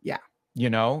 Yeah.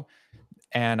 you know,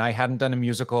 and I hadn't done a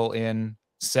musical in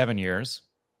 7 years.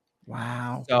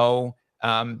 Wow. So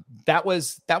that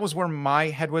was where my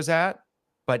head was at.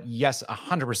 But yes,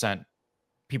 100%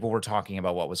 people were talking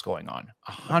about what was going on.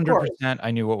 Of course. 100%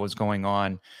 I knew what was going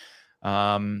on.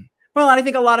 Um, Well, and I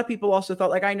think a lot of people also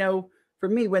thought, like, I know for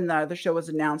me, when the show was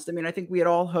announced, I mean, I think we had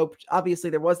all hoped,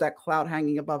 obviously, there was that cloud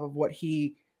hanging above of what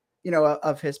he,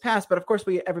 of his past. But of course,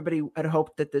 everybody had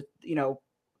hoped that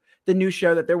the new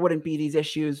show, that there wouldn't be these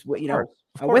issues with, of course,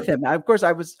 of with course. him. Of course,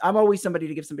 I'm always somebody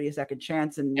to give somebody a second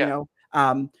chance, and Yeah,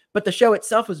 but the show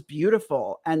itself was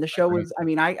beautiful, and the show agreed. was, I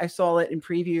mean, I saw it in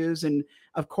previews, and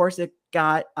of course, it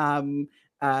got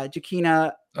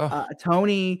Jakina Oh, a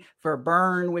Tony for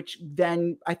Burn, which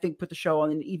then I think put the show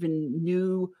on an even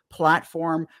new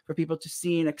platform for people to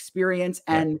see and experience,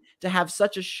 yeah. and to have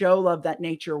such a show of that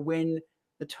nature win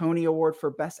the Tony Award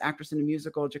for Best Actress in a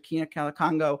Musical, Jakina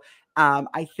Calacongo,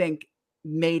 I think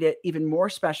made it even more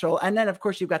special. And then of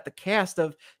course you've got the cast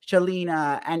of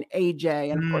Shalina and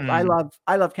AJ, and of course I Mm.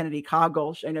 love Kennedy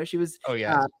Coggle. I know she was Oh,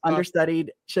 yes.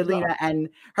 understudied Love. Shalina, and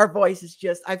her voice is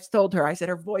just, I've told her, I said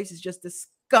her voice is just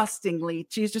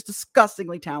she's just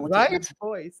disgustingly talented. Her Right?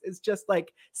 voice is just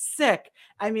like sick.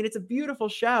 I mean, it's a beautiful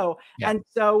show. Yeah. And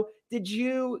so did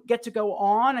you get to go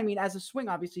on? I mean, as a swing,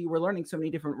 obviously you were learning so many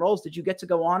different roles. Did you get to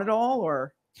go on at all,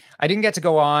 or? I didn't get to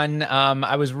go on.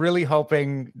 I was really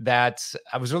hoping the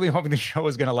show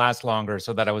was going to last longer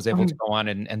so that I was able to go on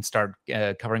and start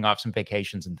covering off some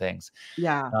vacations and things.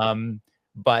 Yeah,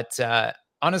 But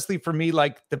honestly, for me,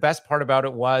 like the best part about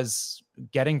it was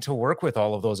getting to work with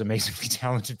all of those amazingly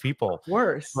talented of people,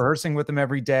 course. rehearsing with them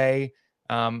every day.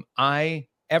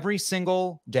 Every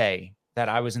single day that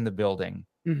I was in the building,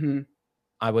 Hmm.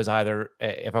 I was either,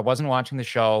 if I wasn't watching the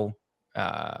show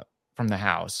from the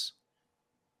house,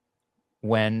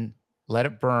 when Let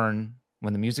It Burn,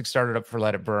 when the music started up for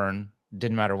Let It Burn,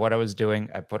 didn't matter what I was doing.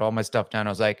 I put all my stuff down. I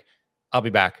was like, I'll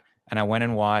be back. And I went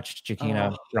and watched Oh,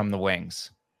 Chiquina from the Wings.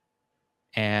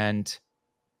 And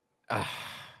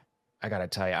I gotta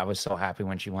tell you, I was so happy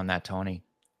when she won that Tony.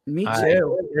 Me I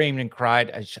too. screamed and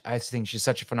cried. I think she's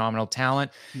such a phenomenal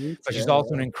talent, Me but she's too.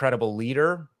 also an incredible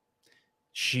leader.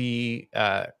 She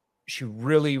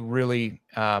really, really,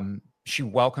 she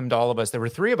welcomed all of us. There were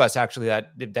 3 of us actually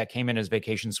that came in as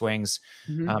vacation swings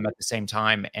Mhm. at the same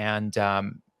time, and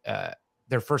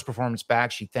their first performance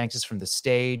back, she thanked us from the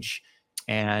stage,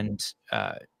 and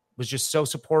was just so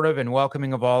supportive and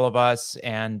welcoming of all of us.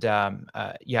 And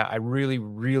yeah, I really,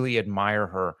 really admire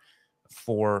her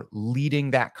for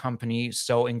leading that company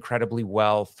so incredibly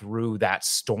well through that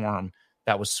storm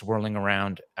that was swirling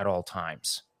around at all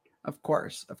times. Of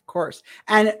course, of course.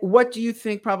 And what do you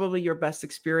think probably your best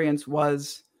experience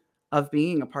was of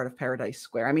being a part of Paradise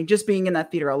Square? I mean, just being in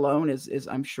that theater alone is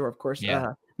I'm sure, of course,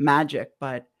 Yeah. magic.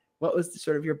 But what was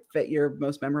sort of your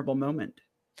most memorable moment?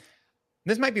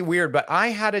 This might be weird, but I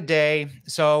had a day.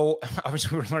 So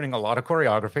obviously, we were learning a lot of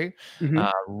choreography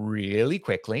Mhm. really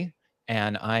quickly,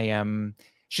 and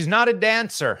she's not a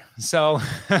dancer, so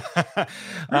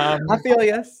I um, feel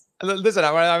yes. listen.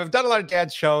 I've done a lot of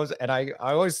dance shows, and I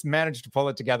always manage to pull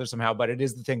it together somehow. But it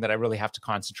is the thing that I really have to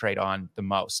concentrate on the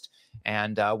most.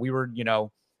 And we were,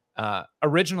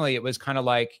 originally it was kind of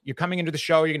like you're coming into the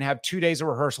show, you're gonna have 2 days of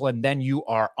rehearsal, and then you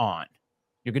are on.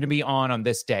 You're gonna be on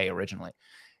this day originally.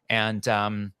 And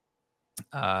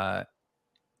uh,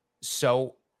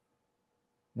 so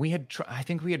I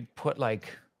think we had put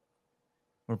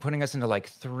we're putting us into like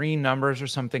 3 numbers or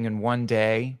something in one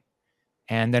day.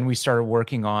 And then we started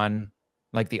working on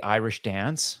like the Irish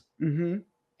dance. Mhm.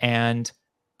 And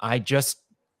I just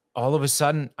all of a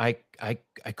sudden I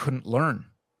couldn't learn.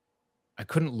 I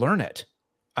couldn't learn it.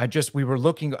 I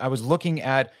was looking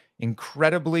at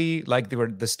incredibly like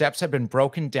the steps had been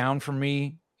broken down for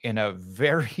me in a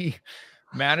very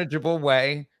manageable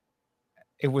way.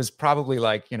 It was probably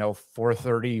like,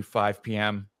 4:30, 5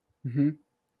 PM. Mhm.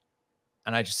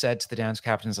 And I just said to the dance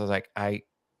captains, I was like, I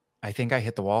think I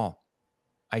hit the wall.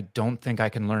 I don't think I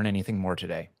can learn anything more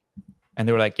today. And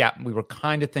they were like, yeah, we were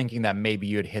kind of thinking that maybe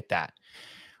you'd hit that.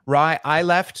 Right. I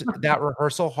left that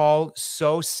rehearsal hall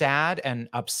so sad and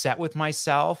upset with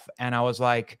myself. And I was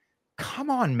like, come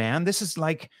on, man. This is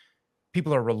like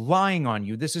people are relying on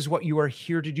you. This is what you are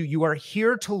here to do. You are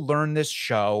here to learn this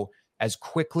show as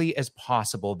quickly as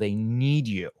possible. They need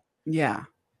you. Yeah.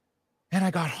 And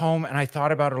I got home and I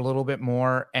thought about it a little bit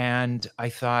more. And I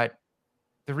thought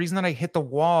the reason that I hit the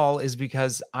wall is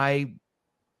because I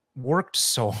worked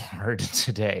so hard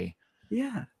today.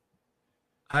 Yeah.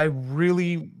 I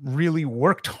really, really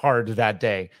worked hard that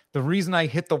day. The reason I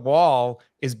hit the wall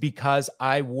is because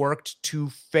I worked to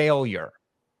failure.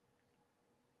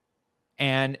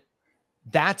 And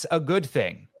that's a good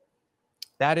thing.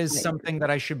 That is I something agree. that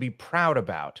I should be proud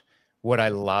about. Would I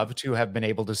love to have been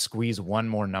able to squeeze one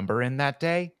more number in that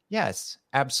day? Yes,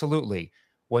 absolutely.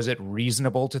 Was it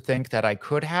reasonable to think that I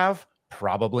could have?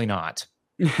 Probably not.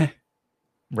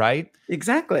 Right?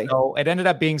 Exactly. So it ended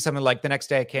up being something like the next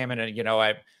day I came in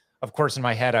and, of course, in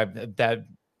my head,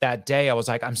 that day I was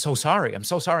like, I'm so sorry. I'm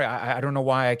so sorry. I don't know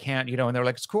why I can't, and they're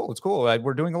like, it's cool. It's cool.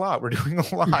 We're doing a lot. We're doing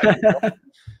a lot.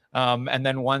 And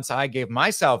then once I gave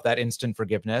myself that instant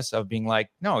forgiveness of being like,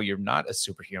 no, you're not a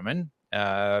superhuman.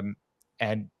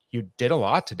 And you did a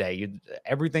lot today.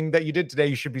 Everything that you did today,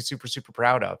 you should be super, super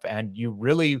proud of. And you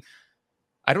really,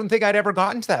 I don't think I'd ever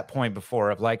gotten to that point before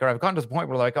of like, or I've gotten to the point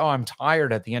where like, oh, I'm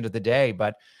tired at the end of the day,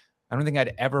 but I don't think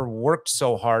I'd ever worked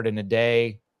so hard in a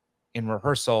day in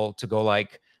rehearsal to go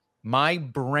like, my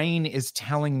brain is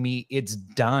telling me it's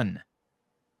done.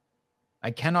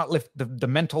 I cannot lift the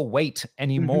mental weight Mhm.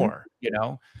 anymore,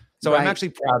 So I'm Right. actually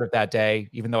proud of that day,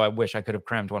 even though I wish I could have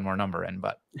crammed one more number in,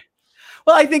 but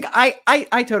Well, I think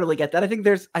I totally get that. I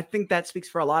think that speaks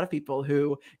for a lot of people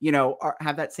who,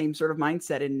 have that same sort of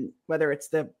mindset in whether it's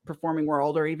the performing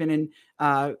world or even in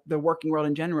the working world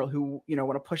in general, who,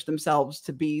 want to push themselves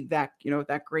to be that,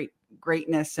 that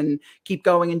greatness and keep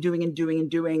going and doing and doing and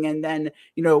doing. And then,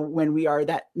 when we are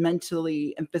that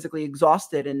mentally and physically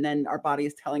exhausted and then our body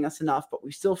is telling us enough, but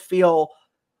we still feel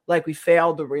like we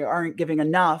failed or we aren't giving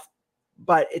enough,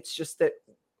 but it's just that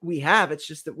it's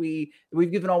just that we've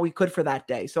given all we could for that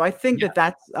day. So I think yeah,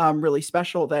 that that's really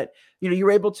special that you were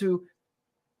able to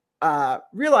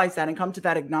realize that and come to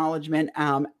that acknowledgement,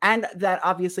 and that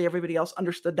obviously everybody else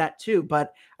understood that too.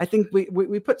 But I think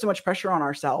we put so much pressure on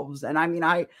ourselves, and I mean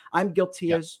I'm guilty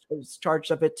yeah, as charged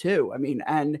of it too. I mean,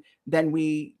 and then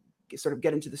we sort of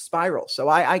get into the spiral. So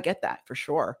I get that for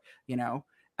sure. You know,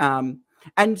 um,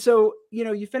 and so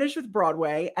you finished with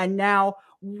Broadway, and now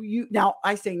now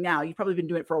I say now, you've probably been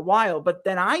doing it for a while, but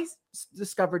then I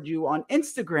discovered you on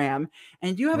Instagram,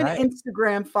 and you have an Right.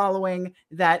 Instagram following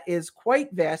that is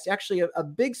quite vast, actually a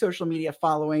big social media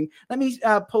following. Let me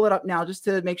pull it up now just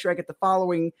to make sure I get the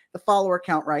follower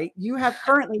count right. You have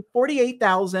currently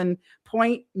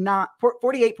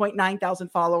 48.9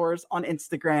 thousand followers on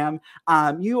Instagram.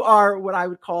 You are what I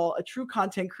would call a true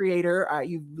content creator.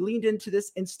 You've leaned into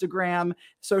this Instagram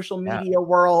social Yeah. media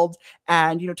world,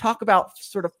 and talk about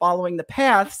sort of following the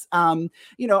paths. I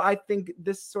think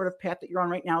this sort of path that you're on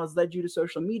right now has led you to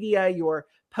social media. You're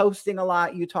posting a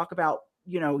lot. You talk about,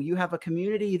 you have a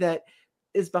community that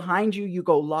is behind you. You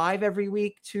go live every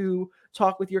week to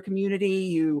talk with your community.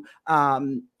 You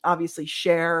obviously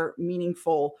share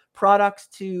meaningful products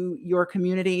to your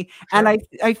community. Sure. And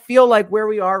I feel like where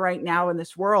we are right now in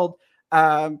this world,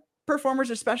 performers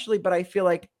especially, but I feel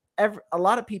like a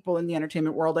lot of people in the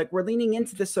entertainment world, like, we're leaning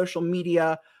into the social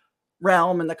media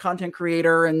realm and the content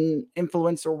creator and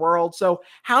influencer world. So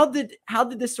how did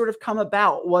this sort of come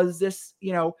about? Was this,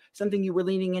 something you were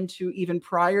leaning into even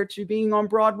prior to being on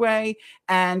Broadway?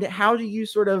 And how do you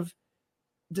sort of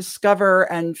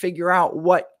discover and figure out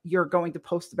what you're going to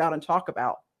post about and talk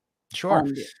about? Sure.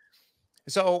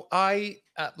 So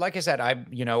like I said,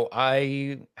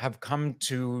 I have come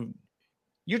to,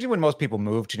 usually when most people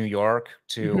move to New York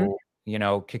to,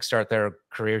 kickstart their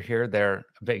career here, they're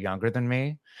a bit younger than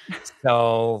me.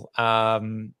 So,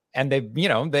 and they've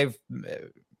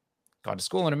gone to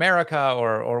school in America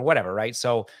or whatever, right?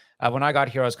 So when I got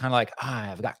here, I was kind of like,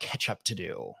 I've got catch up to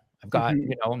do. I've got,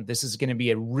 this is going to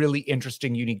be a really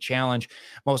interesting, unique challenge.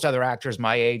 Most other actors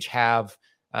my age have,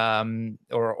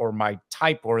 or my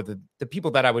type, or the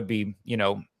people that I would be,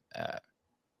 that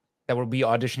will be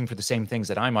auditioning for the same things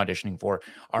that I'm auditioning for,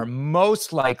 are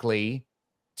most likely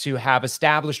to have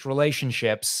established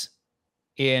relationships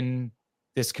in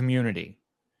this community.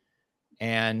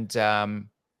 And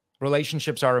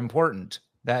relationships are important.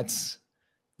 This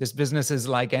business is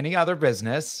like any other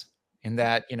business, in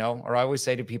that, or I always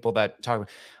say to people that talk,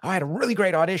 I had a really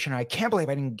great audition, I can't believe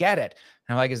I didn't get it.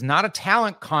 And I'm like, it's not a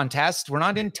talent contest. We're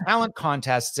not in talent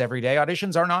contests every day.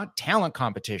 Auditions are not talent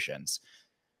competitions.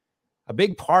 A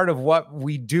big part of what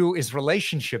we do is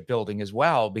relationship building as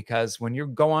well, because when you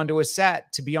go onto a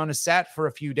set, to be on a set for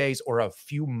a few days or a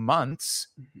few months,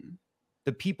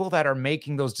 the people that are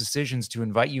making those decisions to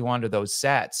invite you onto those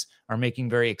sets are making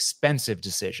very expensive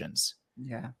decisions.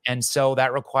 Yeah. And so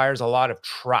that requires a lot of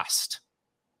trust.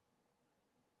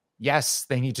 Yes,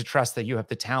 they need to trust that you have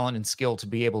the talent and skill to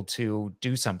be able to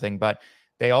do something, but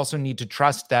they also need to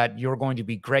trust that you're going to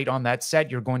be great on that set.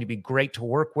 You're going to be great to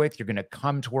work with. You're going to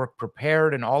come to work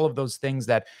prepared, and all of those things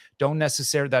that don't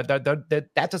necessarily,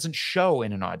 that doesn't show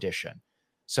in an audition.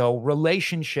 So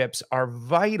relationships are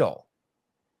vital.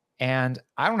 And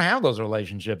I don't have those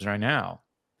relationships right now.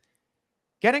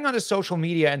 Getting onto social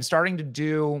media and starting to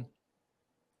do,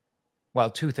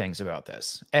 well, two things about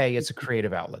this. A, it's a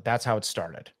creative outlet. That's how it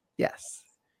started. Yes.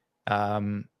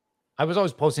 I was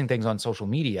always posting things on social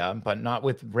media, but not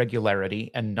with regularity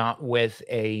and not with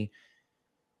a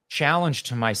challenge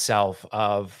to myself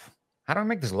of, how do I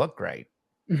make this look great?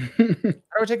 How do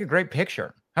I take a great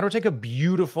picture? How do I take a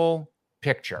beautiful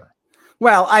picture?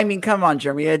 Well, I mean, come on,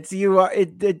 Jeremy. It's you are.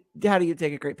 How do you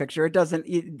take a great picture?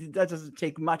 That doesn't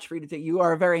take much for you to take. You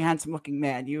are a very handsome-looking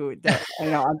man.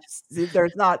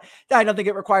 There's not. I don't think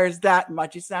it requires that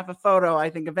much. You snap a photo, I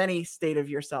think, of any state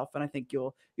of yourself, and I think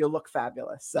you'll look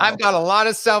fabulous. So. I've got a lot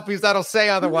of selfies that'll say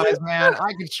otherwise, man.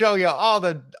 I can show you all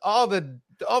the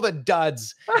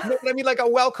duds. You know what I mean? Like a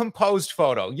well-composed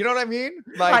photo. You know what I mean?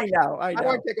 Like, I know. I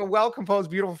want to take a well-composed,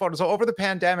 beautiful photo. So over the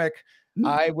pandemic,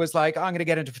 I was like, I'm going to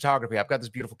get into photography. I've got this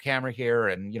beautiful camera here,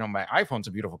 and my iPhone's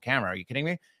a beautiful camera. Are you kidding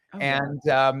me? Oh, and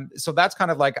so that's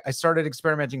kind of like, I started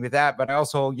experimenting with that, but I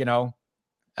also,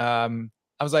 I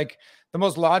was like, the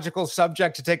most logical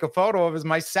subject to take a photo of is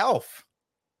myself.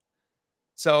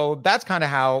 So that's kind of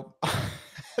how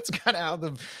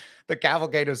the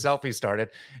cavalcade of selfies started.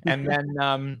 And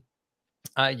then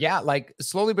like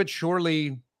slowly but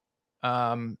surely,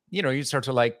 you start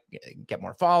to like get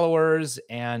more followers.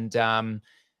 And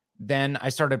then I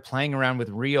started playing around with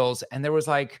reels, and there was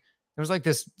like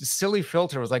this silly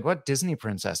filter. It was like, what Disney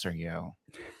princess are you?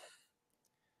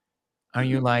 Are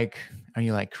you like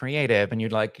creative? And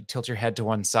you'd like tilt your head to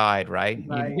one side, right?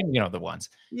 Right. You know the ones.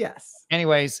 Yes.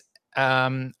 Anyways,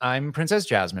 I'm Princess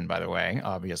Jasmine, by the way,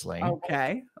 obviously.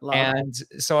 Okay. And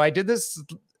so I did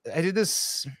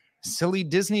this silly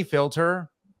Disney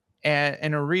filter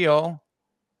and a reel,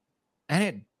 and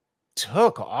it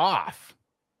took off.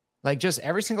 Like, just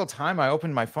every single time I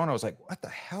opened my phone, I was like, what the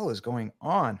hell is going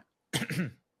on?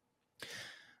 I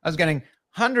was getting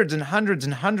hundreds and hundreds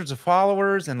and hundreds of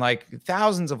followers and like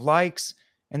thousands of likes.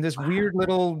 And this weird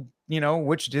little,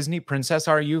 which Disney princess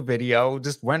are you video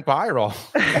just went viral.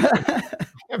 I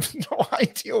have no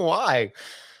idea why.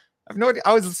 I have no idea.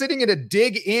 I was sitting at a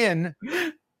dig in.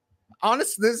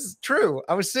 Honest, this is true.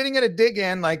 I was sitting at a dig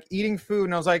in, like eating food,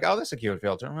 and I was like, oh, this is a cute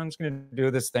filter. I'm just going to do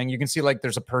this thing. You can see like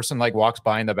there's a person like walks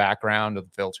by in the background of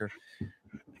the filter.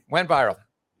 Went viral.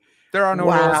 There are no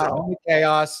rules, only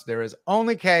chaos. There is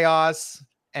only chaos.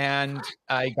 And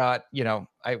I got,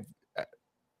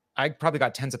 I probably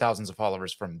got tens of thousands of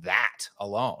followers from that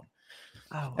alone.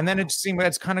 Oh, and then it seemed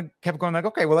it's kind of kept going like,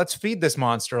 okay, well, let's feed this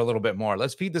monster a little bit more.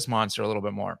 Let's feed this monster a little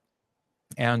bit more.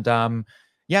 And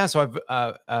yeah, so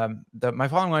I've my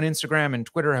following on Instagram and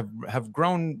Twitter have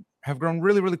grown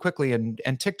really, really quickly, and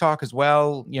TikTok as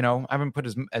well. I haven't put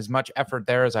as much effort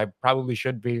there as I probably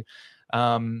should be.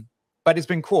 But it's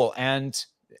been cool. And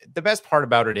the best part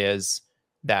about it is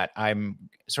that I'm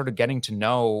sort of getting to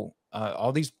know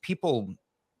all these people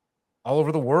all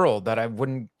over the world that I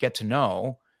wouldn't get to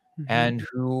know, and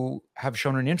who have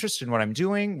shown an interest in what I'm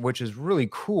doing, which is really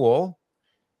cool.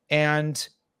 And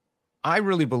I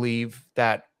really believe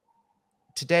that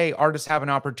today artists have an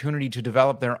opportunity to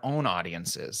develop their own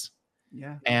audiences.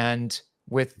 Yeah. And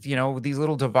with, these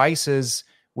little devices,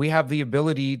 we have the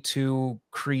ability to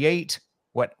create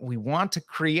what we want to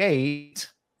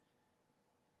create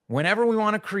whenever we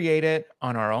want to create it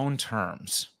on our own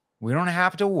terms. We don't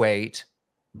have to wait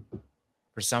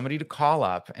for somebody to call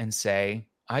up and say,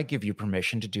 I give you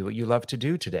permission to do what you love to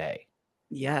do today.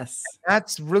 Yes. And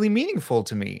that's really meaningful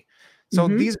to me. So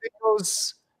these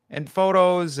videos and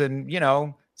photos and,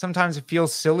 sometimes it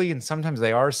feels silly and sometimes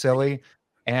they are silly.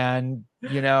 And,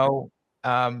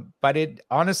 but it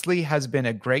honestly has been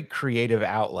a great creative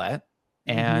outlet.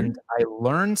 And I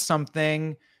learned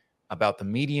something about the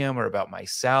medium or about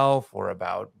myself or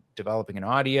about developing an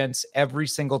audience every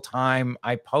single time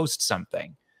I post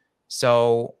something.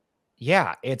 So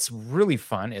yeah, it's really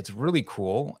fun. It's really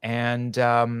cool. And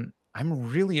I'm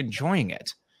really enjoying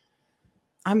it.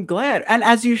 I'm glad. And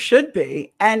as you should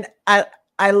be. And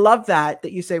I love that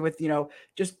you say with,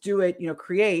 just do it,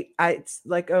 create. It's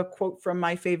like a quote from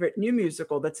my favorite new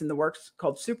musical that's in the works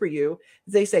called Super You.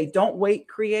 They say, don't wait,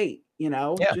 create,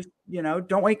 just,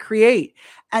 don't wait, create.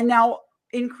 And now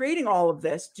in creating all of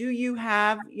this, do you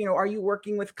have, are you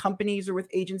working with companies or with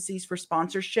agencies for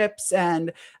sponsorships?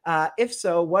 And if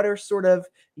so, what are sort of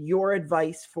your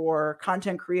advice for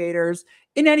content creators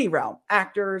in any realm,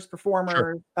 actors,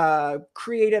 performers,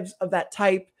 creatives of that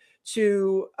type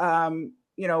to,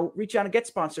 reach out and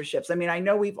get sponsorships? I mean, I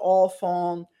know we've all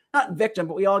fallen, not victim,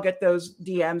 but we all get those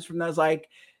DMs from those like,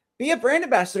 be a brand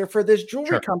ambassador for this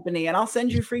jewelry company and I'll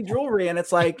send you free jewelry. And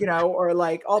it's like, or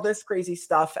like all this crazy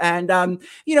stuff. And,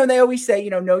 they always say,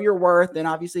 know your worth. And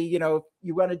obviously, you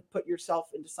want to put yourself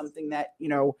into something that,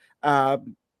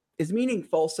 is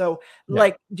meaningful. So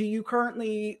like, do you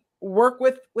currently work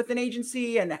with an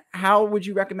agency, and how would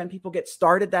you recommend people get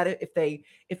started that if they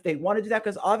want to do that?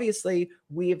 Because obviously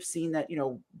we have seen that,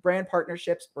 brand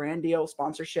partnerships, brand deals,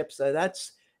 sponsorships,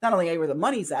 that's not only where the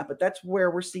money's at, but that's where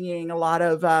we're seeing a lot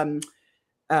of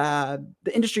the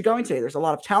industry going today. There's a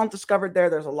lot of talent discovered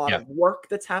there. There's a lot of work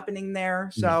that's happening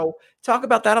there. So talk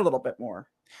about that a little bit more.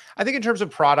 I think in terms of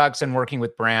products and working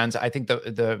with brands, I think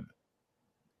the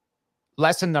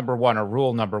lesson number one or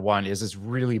rule number one is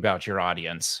really about your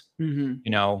audience.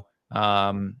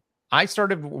 I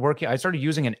started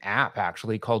using an app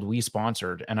actually called We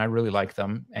Sponsored, and I really like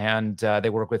them. And they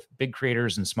work with big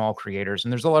creators and small creators.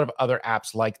 And there's a lot of other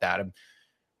apps like that. I'm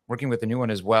working with a new one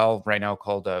as well right now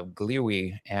called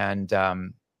Gleewee. And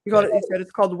you said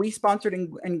it's called We Sponsored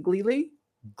and Gleewee?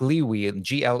 Gleewee,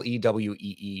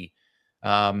 Glewee.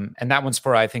 And that one's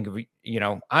for, I think,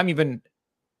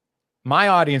 my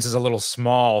audience is a little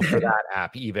small for that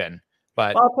app even.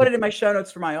 But I'll put it in my show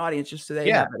notes for my audience just so they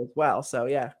have it as well. So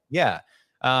yeah.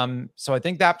 So I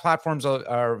think that platforms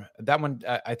are that one.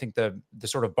 I think the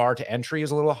sort of bar to entry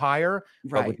is a little higher,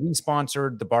 but with We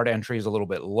Sponsored, the bar to entry is a little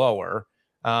bit lower.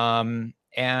 And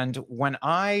when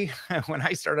I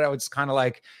started, I was kind of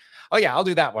like, oh yeah, I'll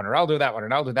do that one, or I'll do that one,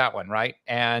 and I'll do that one, right?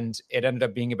 And it ended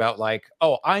up being about like,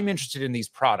 oh, I'm interested in these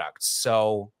products,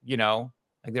 so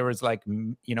like there was like,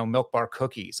 Milk Bar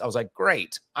cookies. I was like,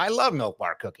 great. I love Milk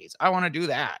Bar cookies. I want to do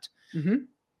that. And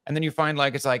then you find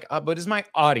like, it's like, but is my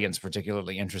audience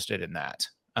particularly interested in that?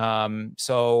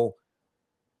 So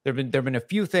there've been a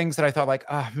few things that I thought like,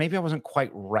 maybe I wasn't quite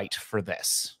right for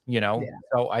this,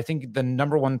 So I think the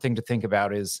number one thing to think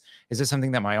about is this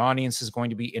something that my audience is going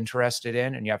to be interested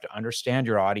in? And you have to understand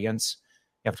your audience.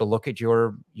 You have to look at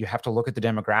the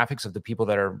demographics of the people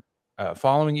that are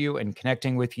following you and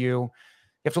connecting with you.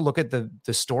 have to look at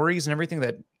the stories and everything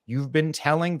that you've been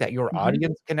telling that your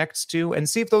audience connects to, and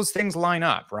see if those things line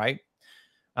up, right?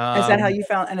 Is that how you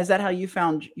found, and is that how you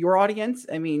found your audience?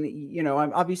 I mean, you know,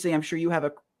 I'm sure you have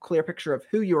a clear picture of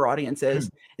who your audience is.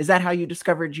 Is that how you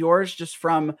discovered yours, just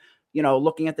from, you know,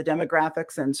 looking at the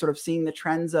demographics and sort of seeing the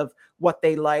trends of what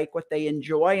they like, what they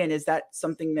enjoy? And is that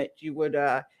something that you would,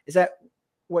 is that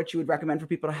what you would recommend for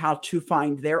people to how to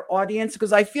find their audience?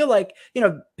 Because I feel like, you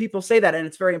know, people say that and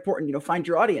it's very important, you know, find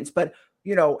your audience, but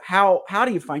you know, how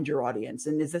do you find your audience?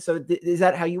 And is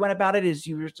that how you went about it? Is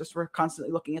you just were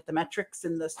constantly looking at the metrics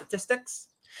and the statistics?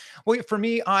 Well, for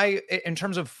me, in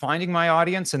terms of finding my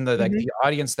audience and the like the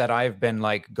audience that I've been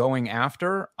like going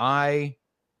after, I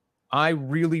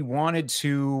really wanted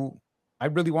to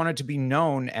be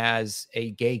known as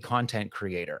a gay content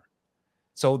creator.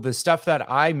 So the stuff that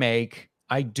I make,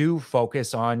 I do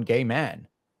focus on gay men.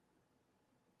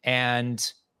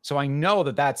 And so I know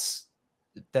that's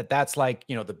like,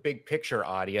 you know, the big picture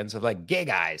audience of like gay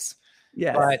guys.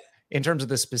 Yes. But in terms of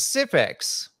the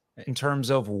specifics, in terms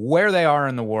of where they are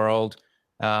in the world,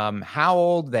 how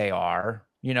old they are,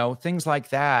 you know, things like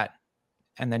that.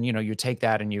 And then, you know, you take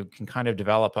that and you can kind of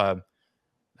develop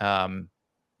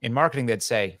in marketing, they'd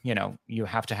say, you know, you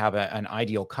have to have an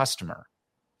ideal customer.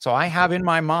 So I have in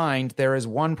my mind, there is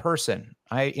one person.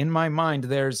 In my mind,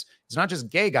 it's not just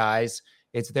gay guys,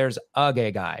 there's a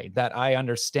gay guy that I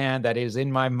understand, that is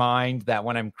in my mind, that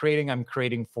when I'm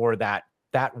creating for that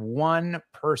one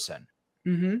person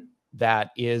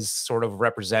that is sort of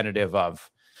representative of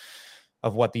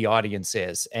what the audience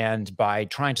is. And by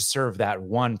trying to serve that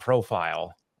one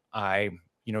profile,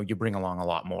 you bring along a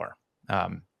lot more.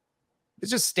 It's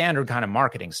just standard kind of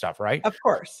marketing stuff, right? Of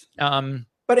course.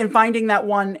 But in finding that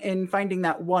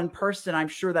one person, I'm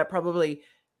sure that probably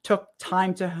took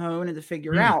time to hone and to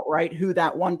figure out, right, who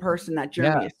that one person that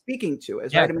Jeremy is speaking to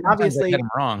is, right? I mean, obviously, I'm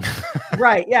wrong.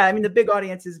 Right. Yeah. I mean, the big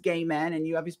audience is gay men, and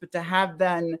you obviously, but to have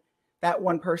then that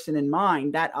one person in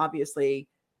mind, that obviously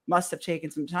must have taken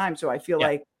some time. So I feel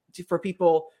like for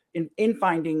people in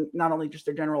finding not only just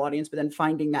their general audience, but then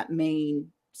finding that main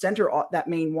center, that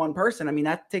main one person, I mean,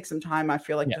 that takes some time, I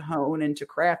feel like, to hone and to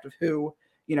craft of who,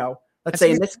 you know, let's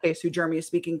say in this case, who Jeremy is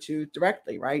speaking to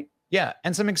directly, right? Yeah.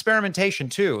 And some experimentation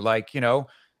too. Like, you know,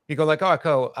 you go like,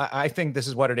 oh, I think this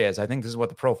is what it is. I think this is what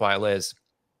the profile is.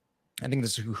 I think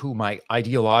this is who my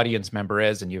ideal audience member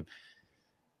is. And you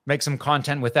make some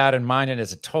content with that in mind, and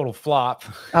it's a total flop.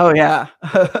 Oh yeah.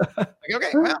 Like,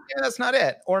 okay, well, yeah, that's not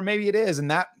it. Or maybe it is. And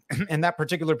that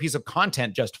particular piece of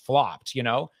content just flopped, you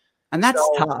know? And that's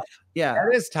tough. Yeah.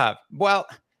 That is tough. Well,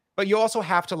 but you also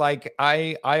have to, like,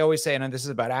 I always say, and this is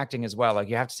about acting as well, like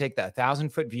you have to take that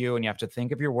 1,000-foot view, and you have to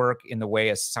think of your work in the way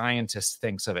a scientist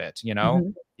thinks of it. You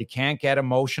know, you can't get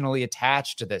emotionally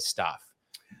attached to this stuff.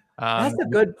 That's a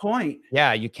good point.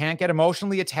 Yeah. You can't get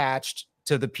emotionally attached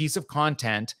to the piece of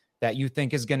content that you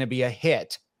think is going to be a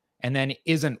hit and then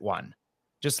isn't one.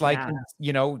 Just like,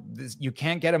 you know, you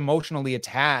can't get emotionally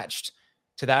attached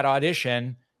to that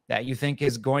audition that you think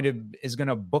is going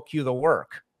to book you the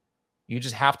work. You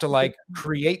just have to like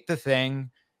create the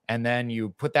thing, and then you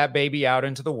put that baby out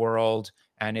into the world,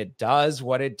 and it does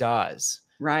what it does.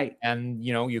 Right. And,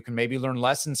 you know, you can maybe learn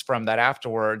lessons from that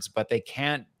afterwards, but they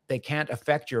can't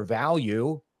affect your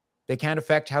value. They can't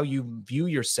affect how you view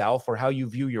yourself or how you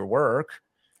view your work.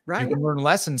 Right. You can learn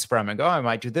lessons from it and go, oh, I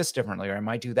might do this differently, or I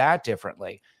might do that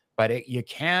differently, but you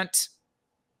can't.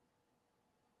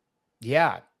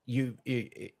 Yeah.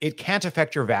 It can't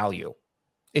affect your value.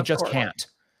 It just can't.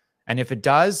 And if it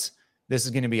does, this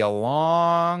is going to be a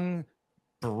long,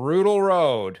 brutal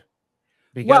road.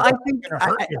 Because I think you're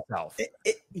going to hurt yourself.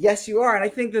 Yes, you are. And I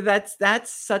think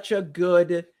that's such a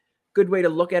good way to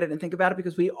look at it and think about it,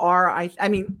 because we are, I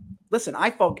mean, listen, I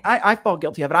fall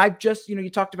guilty of it. I've just, you know, you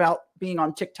talked about being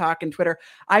on TikTok and Twitter.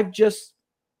 I've just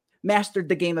mastered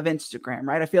the game of Instagram,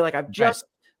 right? I feel like I've just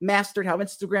mastered how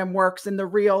Instagram works, and the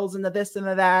reels and the this and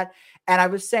the that. And I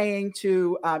was saying to,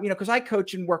 you know, because I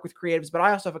coach and work with creatives, but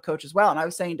I also have a coach as well. And I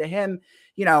was saying to him,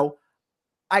 you know,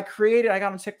 I got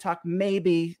on TikTok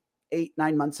maybe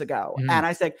 8-9 months ago. And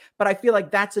I said, but I feel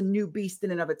like that's a new beast in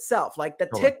and of itself. Like the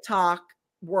TikTok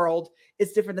world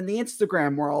is different than the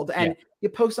Instagram world. And you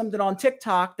post something on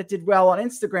TikTok that did well on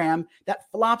Instagram, that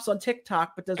flops on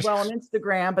TikTok, but does well on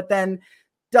Instagram, but then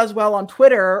does well on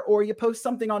Twitter. Or you post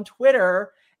something on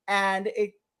Twitter and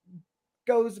it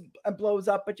goes and blows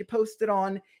up, but you post it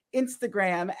on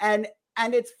Instagram. And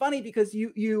it's funny because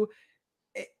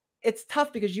it's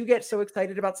tough because you get so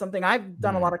excited about something. I've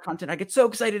done a lot of content I get so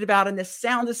excited about, and this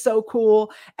sound is so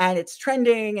cool and it's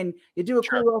trending, and you do a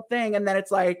cool little thing, and then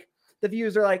it's like the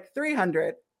views are like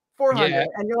 300, 400,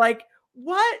 and you're like,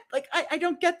 what? Like, I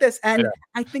don't get this. And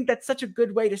I think that's such a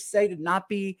good way to say, to not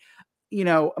be,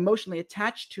 emotionally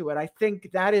attached to it. I think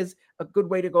that is a good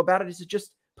way to go about it, is to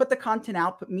just put the content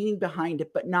out, put meaning behind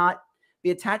it, but not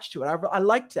be attached to it. I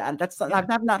liked that.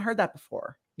 I've not heard that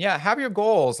before. Yeah, have your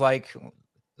goals. Like,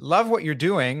 love what you're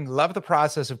doing, love the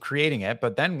process of creating it,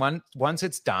 but then once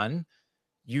it's done,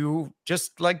 you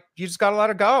just gotta let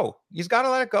it go. You just gotta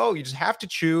let it go. You just have to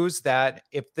choose that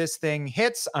if this thing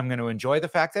hits, I'm going to enjoy the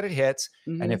fact that it hits,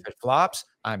 and if it flops,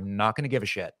 I'm not going to give a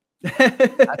shit.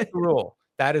 That's the rule.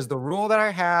 That is the rule that I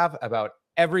have about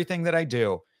everything that I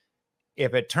do.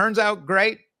 If it turns out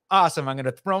great, awesome. I'm going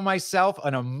to throw myself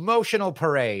an emotional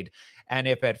parade. And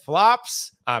if it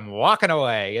flops, I'm walking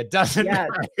away. It doesn't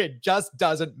matter. It just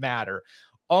doesn't matter.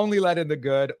 Only let in the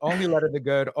good, only let in the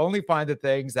good, only find the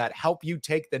things that help you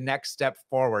take the next step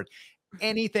forward.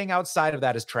 Anything outside of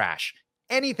that is trash.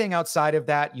 Anything outside of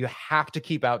that, you have to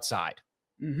keep outside.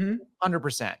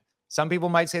 100%. Some people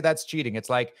might say that's cheating. It's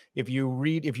like, if you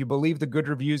believe the good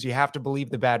reviews, you have to believe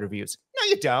the bad reviews. No,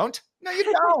 you don't. No, you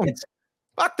don't.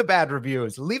 Fuck the bad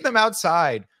reviews. Leave them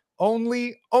outside.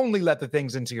 Only let the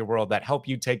things into your world that help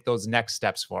you take those next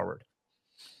steps forward.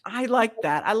 I like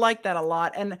that. I like that a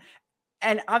lot.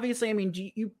 And obviously, I mean,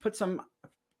 you put some,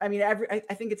 I mean,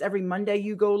 I think it's every Monday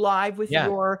you go live with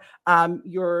your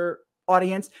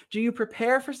audience. Do you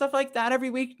prepare for stuff like that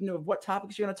every week? You know, what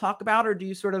topics you're going to talk about, or do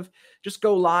you sort of just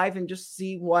go live and just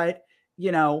see what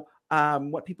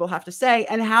people have to say?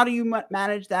 And how do you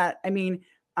manage that? I mean,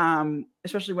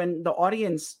 especially when the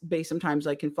audience base sometimes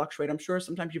can fluctuate. I'm sure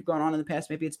sometimes you've gone on in the past,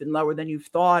 maybe it's been lower than you've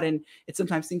thought, and it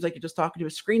sometimes seems like you're just talking to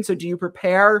a screen. So do you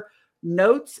prepare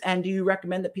notes, and do you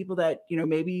recommend that people that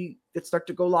maybe that start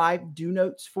to go live do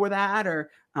notes for that, or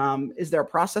is there a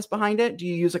process behind it? Do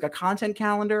you use like a content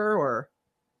calendar, or?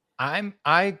 I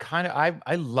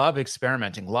love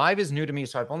experimenting. Live is new to me,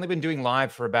 so I've only been doing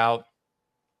live for about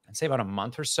a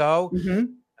month or so,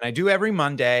 and I do every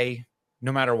Monday,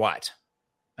 no matter what.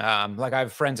 Like, I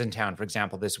have friends in town, for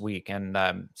example, this week.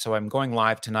 And so I'm going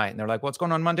live tonight, and they're like, what's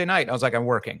going on Monday night? I was like, I'm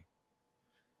working.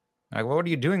 I'm like, well, what are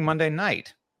you doing Monday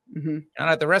night? You're not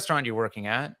at the restaurant you're working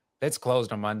at. It's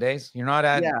closed on Mondays. You're not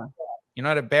at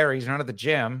Barry's. You're not at the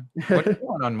gym. What are you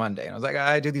doing on Monday? And I was like,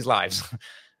 I do these lives.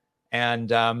 And,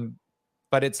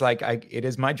 but it's like, it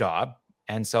is my job.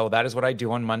 And so that is what I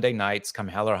do on Monday nights, come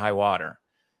hell or high water,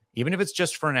 even if it's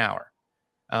just for an hour.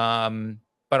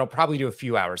 But I'll probably do a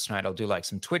few hours tonight. I'll do like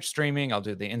some Twitch streaming. I'll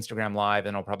do the Instagram live,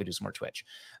 and I'll probably do some more Twitch.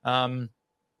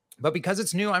 But because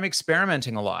it's new, I'm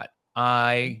experimenting a lot.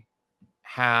 I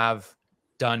have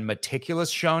done meticulous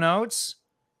show notes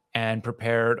and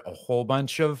prepared a whole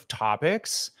bunch of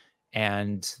topics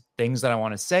and things that I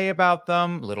want to say about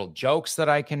them, little jokes that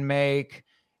I can make.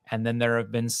 And then there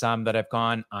have been some that I've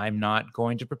gone, I'm not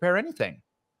going to prepare anything.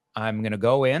 I'm going to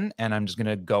go in, and I'm just going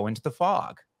to go into the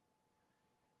fog.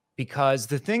 Because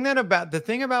the thing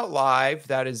about live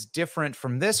that is different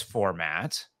from this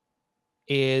format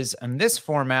is, in this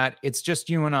format, it's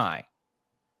just you and I.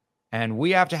 And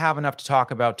we have to have enough to talk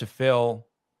about to fill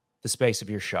the space of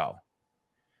your show.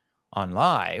 On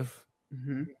live,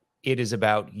 it is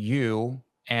about you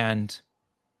and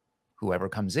whoever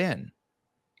comes in.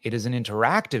 It is an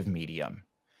interactive medium.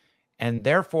 And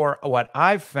therefore, what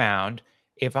I've found,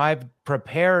 if I've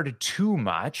prepared too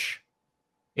much,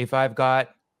 if I've got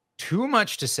too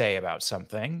much to say about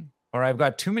something, or I've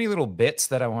got too many little bits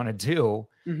that I want to do,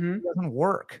 it doesn't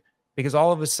work, because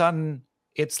all of a sudden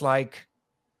it's like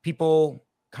people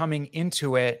coming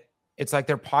into it. It's like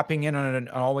they're popping in on an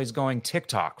always going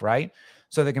TikTok, right?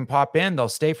 So they can pop in, they'll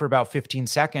stay for about 15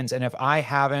 seconds. And if I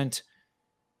haven't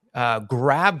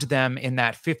grabbed them in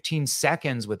that 15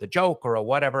 seconds with a joke or a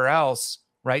whatever else,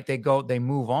 right? They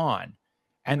move on.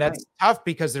 And that's tough,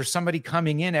 because there's somebody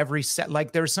coming in every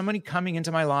like there's somebody coming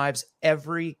into my lives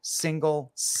every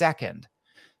single second.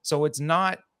 So it's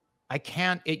not,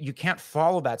 you can't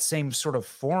follow that same sort of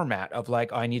format of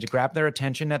like, oh, I need to grab their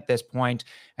attention at this point,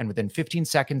 and within 15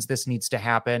 seconds, this needs to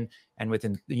happen. And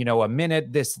within, a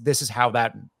minute, this is how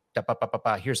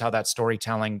here's how that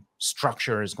storytelling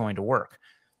structure is going to work.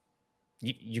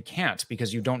 You can't,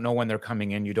 because you don't know when they're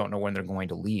coming in. You don't know when they're going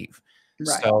to leave.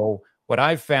 Right. So what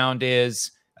I've found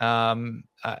is I'm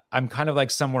kind of like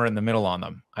somewhere in the middle on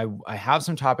them. I have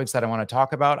some topics that I want to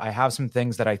talk about. I have some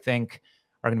things that I think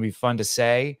are going to be fun to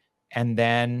say. And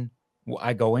then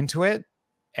I go into it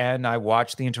and I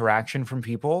watch the interaction from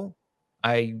people.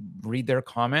 I read their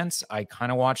comments. I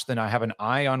kind of watch I have an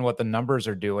eye on what the numbers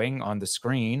are doing on the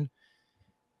screen.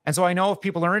 And so I know if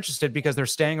people are interested, because they're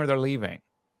staying or they're leaving.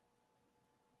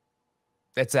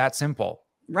 It's that simple.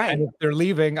 Right. And if they're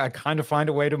leaving, I kind of find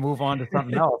a way to move on to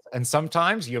something else. And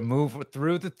sometimes you move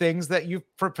through the things that you've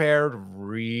prepared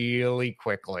really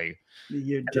quickly.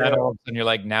 You And then all do. of a sudden you're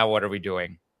like, now what are we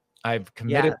doing? I've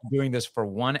committed Yeah. to doing this for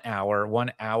 1 hour.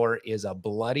 1 hour is a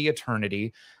bloody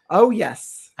eternity. Oh,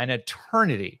 yes, An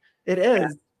eternity. it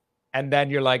is. And then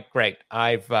you're like, great,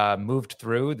 I've moved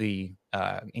through the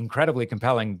incredibly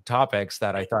compelling topics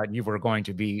that I thought you were going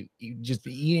to be just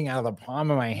eating out of the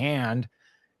palm of my hand.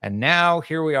 And now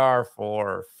here we are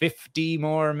for 50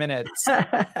 more minutes.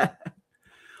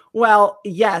 Well,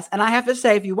 yes. And I have to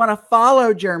say, if you want to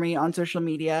follow Jeremy on social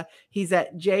media, he's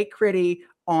at jcritty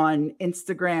on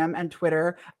Instagram and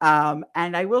Twitter.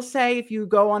 And I will say, if you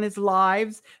go on his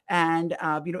lives, and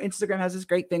Instagram has this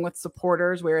great thing with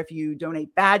supporters where if you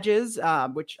donate badges,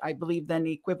 which I believe then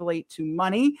equivalent to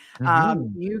money,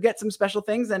 you get some special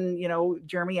things. And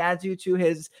Jeremy adds you to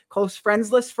his close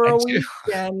friends list for a week,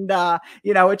 and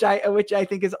which I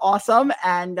think is awesome.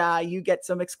 And you get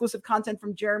some exclusive content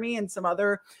from Jeremy and some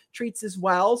other treats as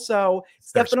well. So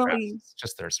it's definitely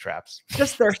just thirst traps.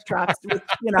 Just thirst traps. With,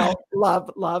 love.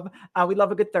 We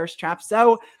love a good thirst trap.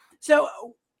 So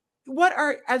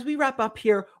as we wrap up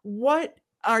here, what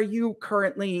are you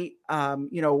currently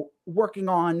working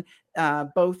on,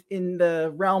 both in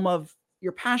the realm of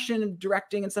your passion of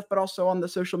directing and stuff, but also on the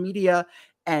social media,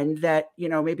 and that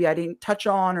maybe I didn't touch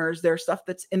on, or is there stuff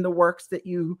that's in the works that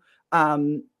you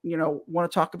want to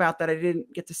talk about that I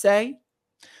didn't get to say?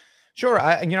 Sure.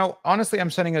 Honestly, I'm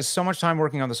spending so much time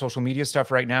working on the social media stuff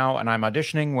right now, and I'm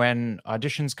auditioning when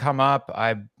auditions come up.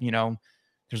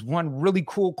 There's one really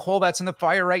cool coal that's in the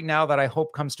fire right now that I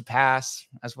hope comes to pass.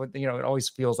 That's what, it always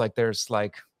feels like there's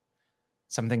like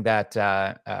something that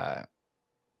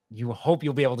you hope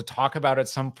you'll be able to talk about at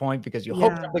some point, because you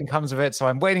hope something comes of it. So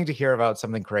I'm waiting to hear about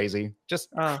something crazy, just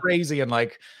crazy, and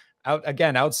like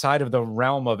outside of the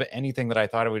realm of anything that I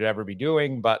thought I would ever be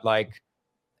doing, but like,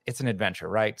 it's an adventure,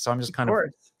 right? So I'm just kind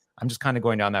of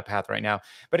going down that path right now.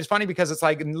 But it's funny because it's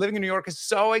like living in New York is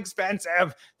so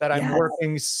expensive that I'm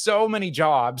working so many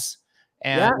jobs,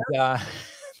 and that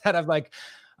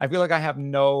I feel like I have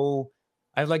no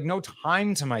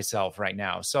time to myself right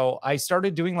now. So I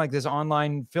started doing like this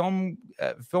online film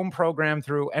program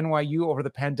through NYU over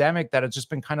the pandemic that has just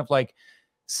been kind of like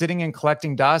sitting and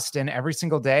collecting dust. And every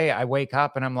single day I wake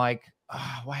up and I'm like,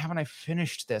 why haven't I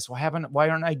finished this? Why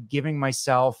aren't I giving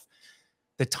myself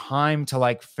the time to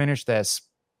like finish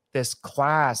these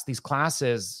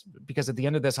classes? Because at the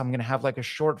end of this, I'm going to have like a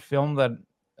short film that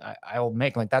I'll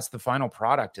make. Like, that's the final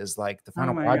product, is like the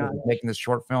final project of making this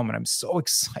short film. And I'm so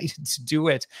excited to do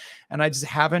it. And I just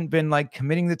haven't been like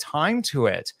committing the time to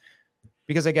it,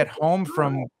 because I get home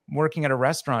from working at a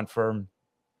restaurant for,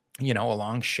 a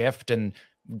long shift and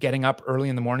getting up early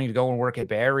in the morning to go and work at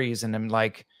Barry's. And I'm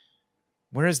like,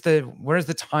 where's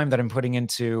the time that I'm putting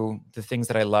into the things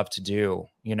that I love to do,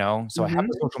 So I have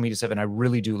the social media stuff, and I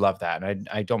really do love that. And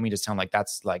I don't mean to sound like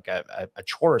that's like a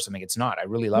chore or something. It's not. I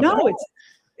really love it. No,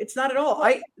 it's not at all.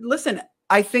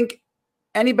 I think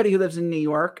anybody who lives in New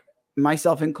York,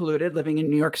 myself included, living in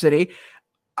New York City,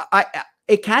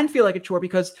 it can feel like a chore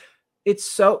because it's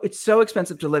so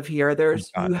expensive to live here.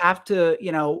 You have to,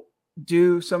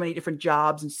 do so many different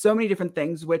jobs and so many different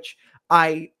things, which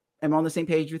I am on the same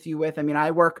page with you with. I mean,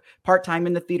 I work part-time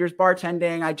in the theaters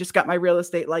bartending. I just got my real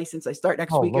estate license. I start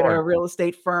next week at a real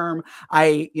estate firm.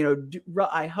 I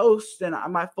host, and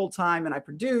I'm my full-time, and I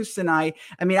produce, and I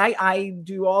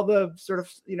do all the sort of,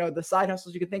 the side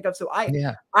hustles you can think of. So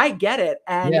I get it.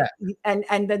 And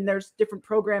then there's different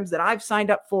programs that I've signed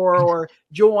up for or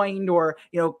joined, or,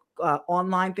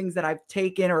 online things that I've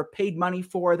taken or paid money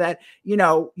for that,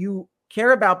 you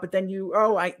care about, but then you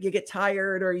get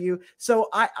tired, so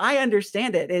I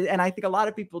understand it. And I think a lot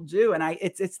of people do. And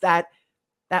it's that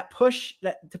push,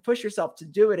 that to push yourself to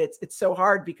do it. It's so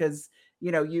hard because,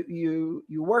 you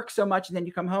work so much, and then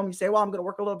you come home, you say, well, I'm going to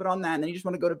work a little bit on that. And then you just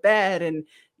want to go to bed, and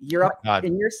you're up,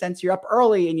 in your sense, you're up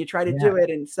early, and you try to do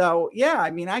it. And so,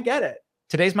 I get it.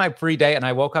 Today's my free day, and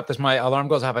I woke up. My alarm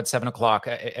goes off at 7 o'clock,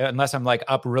 unless I'm like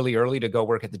up really early to go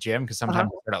work at the gym, because sometimes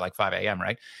I start at like 5 a.m.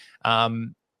 Right.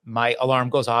 My alarm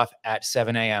goes off at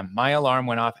 7 a.m. My alarm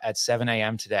went off at 7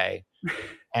 a.m. today.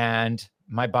 And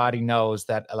my body knows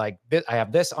that like I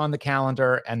have this on the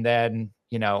calendar, and then,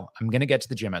 I'm going to get to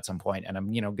the gym at some point, and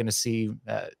I'm, going to see,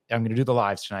 I'm going to do the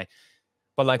lives tonight.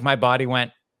 But like my body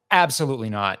went, absolutely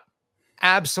not.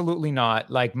 Absolutely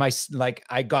not. Like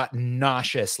I got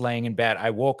nauseous laying in bed. I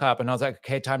woke up and I was like,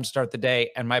 okay, time to start the day.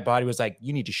 And my body was like,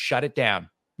 you need to shut it down.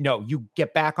 No, you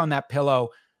get back on that pillow,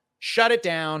 shut it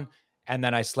down. And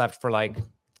then I slept for like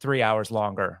 3 hours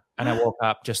longer. And I woke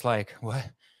up just like, what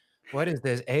what is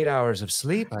this 8 hours of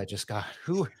sleep I just got?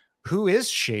 Who is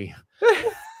she?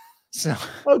 So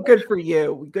Oh, good for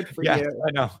you. Good for yes, you.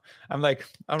 I know. I'm like,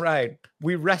 all right,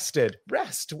 we rested.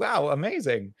 Rest. Wow,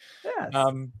 amazing. Yes.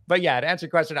 But yeah, to answer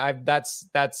your question, I'm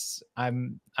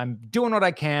doing what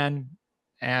I can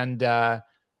and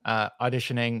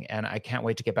auditioning, and I can't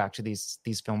wait to get back to these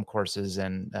film courses.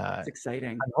 And It's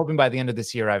exciting. I'm hoping by the end of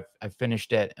this year I've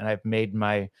finished it and I've made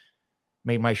my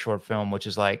short film, which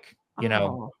is like,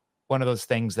 Oh. one of those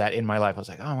things that in my life I was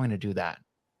like, oh, I'm going to do that.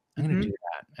 I'm going to Mhm. do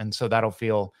that. And so that'll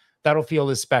feel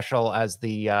as special as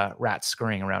the rats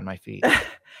scurrying around my feet.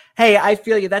 Hey, I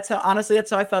feel you. Honestly, that's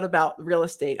how I thought about real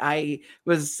estate. I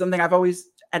was something I've always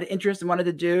had an interest and wanted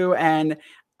to do. And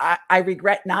I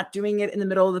regret not doing it in the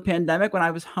middle of the pandemic when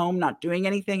I was home, not doing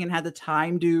anything and had the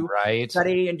time to Right.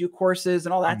 study and do courses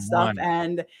and all that Come stuff.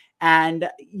 on. And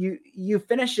you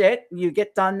finish it, you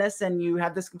get done this and you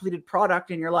have this completed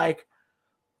product and you're like,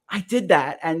 I did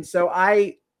that. And so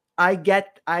I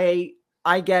get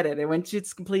it. And once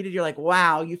it's completed, you're like,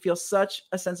 wow, you feel such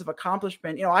a sense of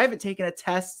accomplishment. I haven't taken a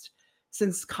test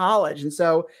since college. And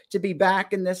so to be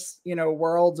back in this,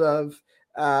 world of,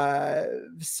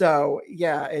 so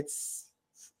yeah, it's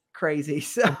crazy.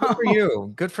 So Well, good for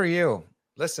you. Good for you.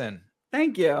 Listen,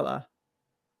 thank you, Ella.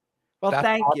 Well, that's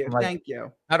thank you. awesome. Like, Thank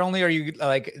you. not only are you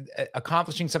like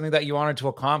accomplishing something that you wanted to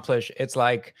accomplish, it's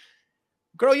like,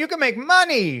 girl, you can make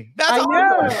money. That's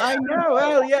awesome. I know.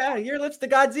 Well, yeah, your lips to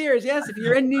God's ears. Yes, if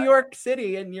you're in New York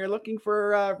City and you're looking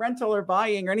for rental or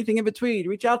buying or anything in between,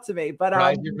 reach out to me. But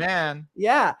Right, your man.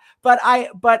 yeah,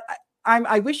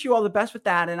 I wish you all the best with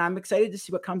that, and I'm excited to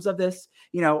see what comes of this,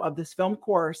 of this film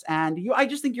course. And I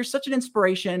just think you're such an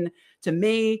inspiration to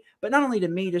me, but not only to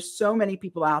me, to so many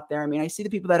people out there. I mean, I see the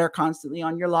people that are constantly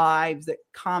on your lives that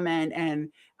comment, and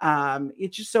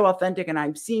it's just so authentic, and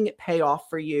I'm seeing it pay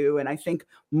off for you. And I think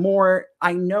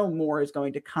I know more is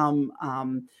going to come.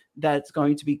 That's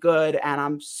going to be good, and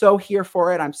I'm so here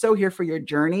for it. I'm so here for your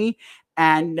journey.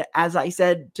 And as I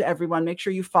said to everyone, make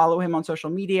sure you follow him on social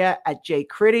media at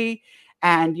JCritty.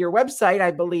 And your website,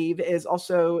 I believe, is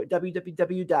also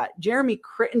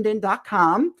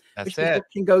www.jeremycrittenden.com, which people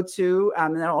can go to.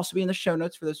 And that'll also be in the show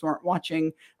notes for those who aren't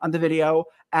watching on the video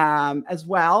as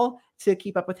well, to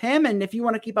keep up with him. And if you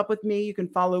want to keep up with me, you can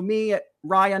follow me at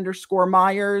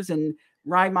Rye_Myers and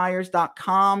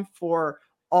RyeMyers.com for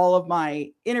all of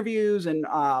my interviews and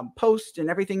posts and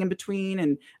everything in between,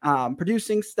 and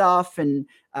producing stuff. And,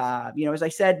 as I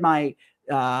said, my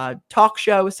talk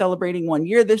show is celebrating 1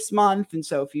 year this month. And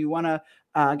so if you want to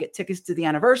get tickets to the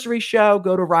anniversary show,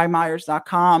 go to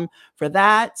RyeMyers.com for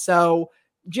that. So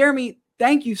Jeremy,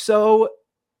 thank you so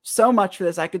much for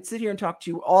this. I could sit here and talk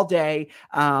to you all day.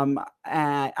 And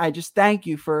I just thank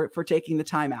you for taking the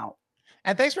time out.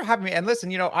 And thanks for having me. And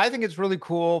listen, I think it's really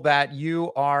cool that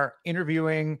you are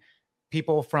interviewing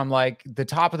people from like the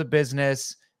top of the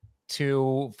business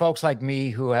to folks like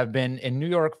me who have been in New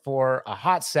York for a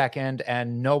hot second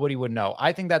and nobody would know.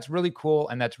 I think that's really cool.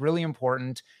 And that's really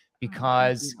important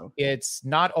because it's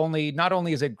not only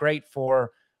is it great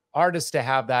for artists to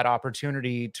have that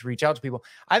opportunity to reach out to people.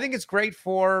 I think it's great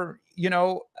for,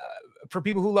 for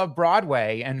people who love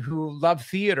Broadway and who love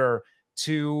theater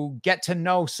to get to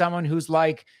know someone who's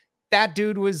like, that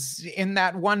dude was in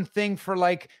that one thing for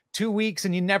like 2 weeks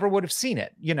and you never would have seen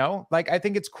it, Like, I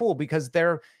think it's cool because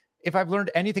if I've learned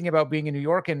anything about being in New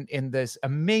York and in this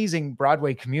amazing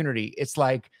Broadway community, it's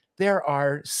like there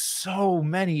are so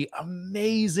many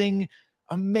amazing,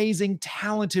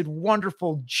 talented,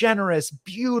 wonderful, generous,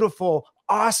 beautiful,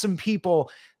 awesome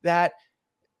people that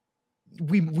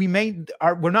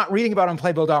we're not reading about on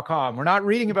Playbill.com. We're not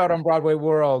reading about on Broadway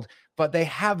World, but they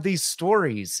have these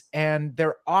stories and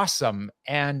they're awesome.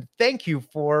 And thank you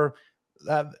for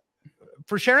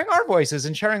sharing our voices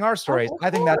and sharing our stories. I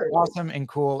think that's awesome and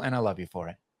cool. And I love you for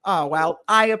it. Oh, well,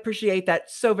 I appreciate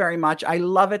that so very much. I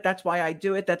love it. That's why I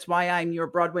do it. That's why I'm your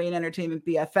Broadway and entertainment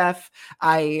BFF.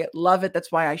 I love it.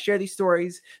 That's why I share these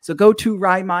stories. So go to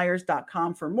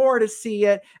RyeMyers.com for more to see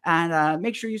it. And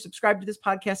make sure you subscribe to this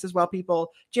podcast as well,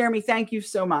 people. Jeremy, thank you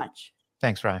so much.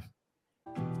 Thanks, Rye.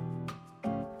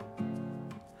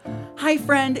 Hi,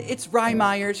 friend. It's Rye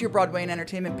Myers, your Broadway and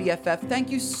entertainment BFF. Thank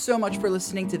you so much for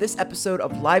listening to this episode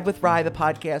of Live with Rye, the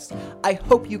podcast. I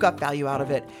hope you got value out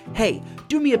of it. Hey,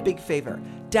 do me a big favor.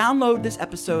 Download this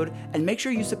episode and make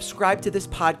sure you subscribe to this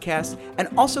podcast, and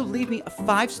also leave me a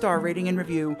 5-star rating and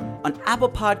review on Apple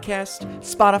Podcasts,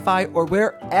 Spotify, or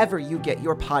wherever you get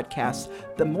your podcasts.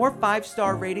 The more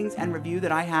 5-star ratings and review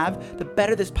that I have, the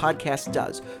better this podcast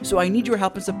does. So I need your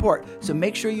help and support. So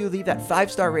make sure you leave that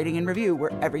 5-star rating and review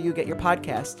wherever you get your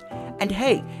podcast. And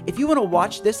hey, if you want to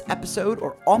watch this episode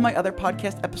or all my other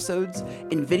podcast episodes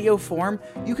in video form,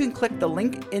 you can click the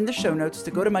link in the show notes to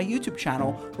go to my YouTube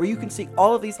channel where you can see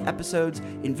all of these episodes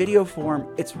in video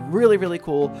form. It's really, really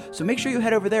cool. So make sure you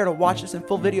head over there to watch this in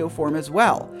full video form as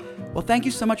well. Well, thank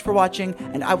you so much for watching,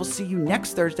 and I will see you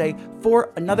next Thursday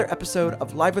for another episode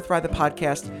of Live with Rye the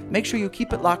podcast. Make sure you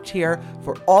keep it locked here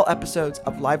for all episodes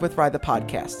of Live with Rye the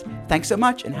podcast. Thanks so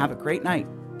much and have a great night.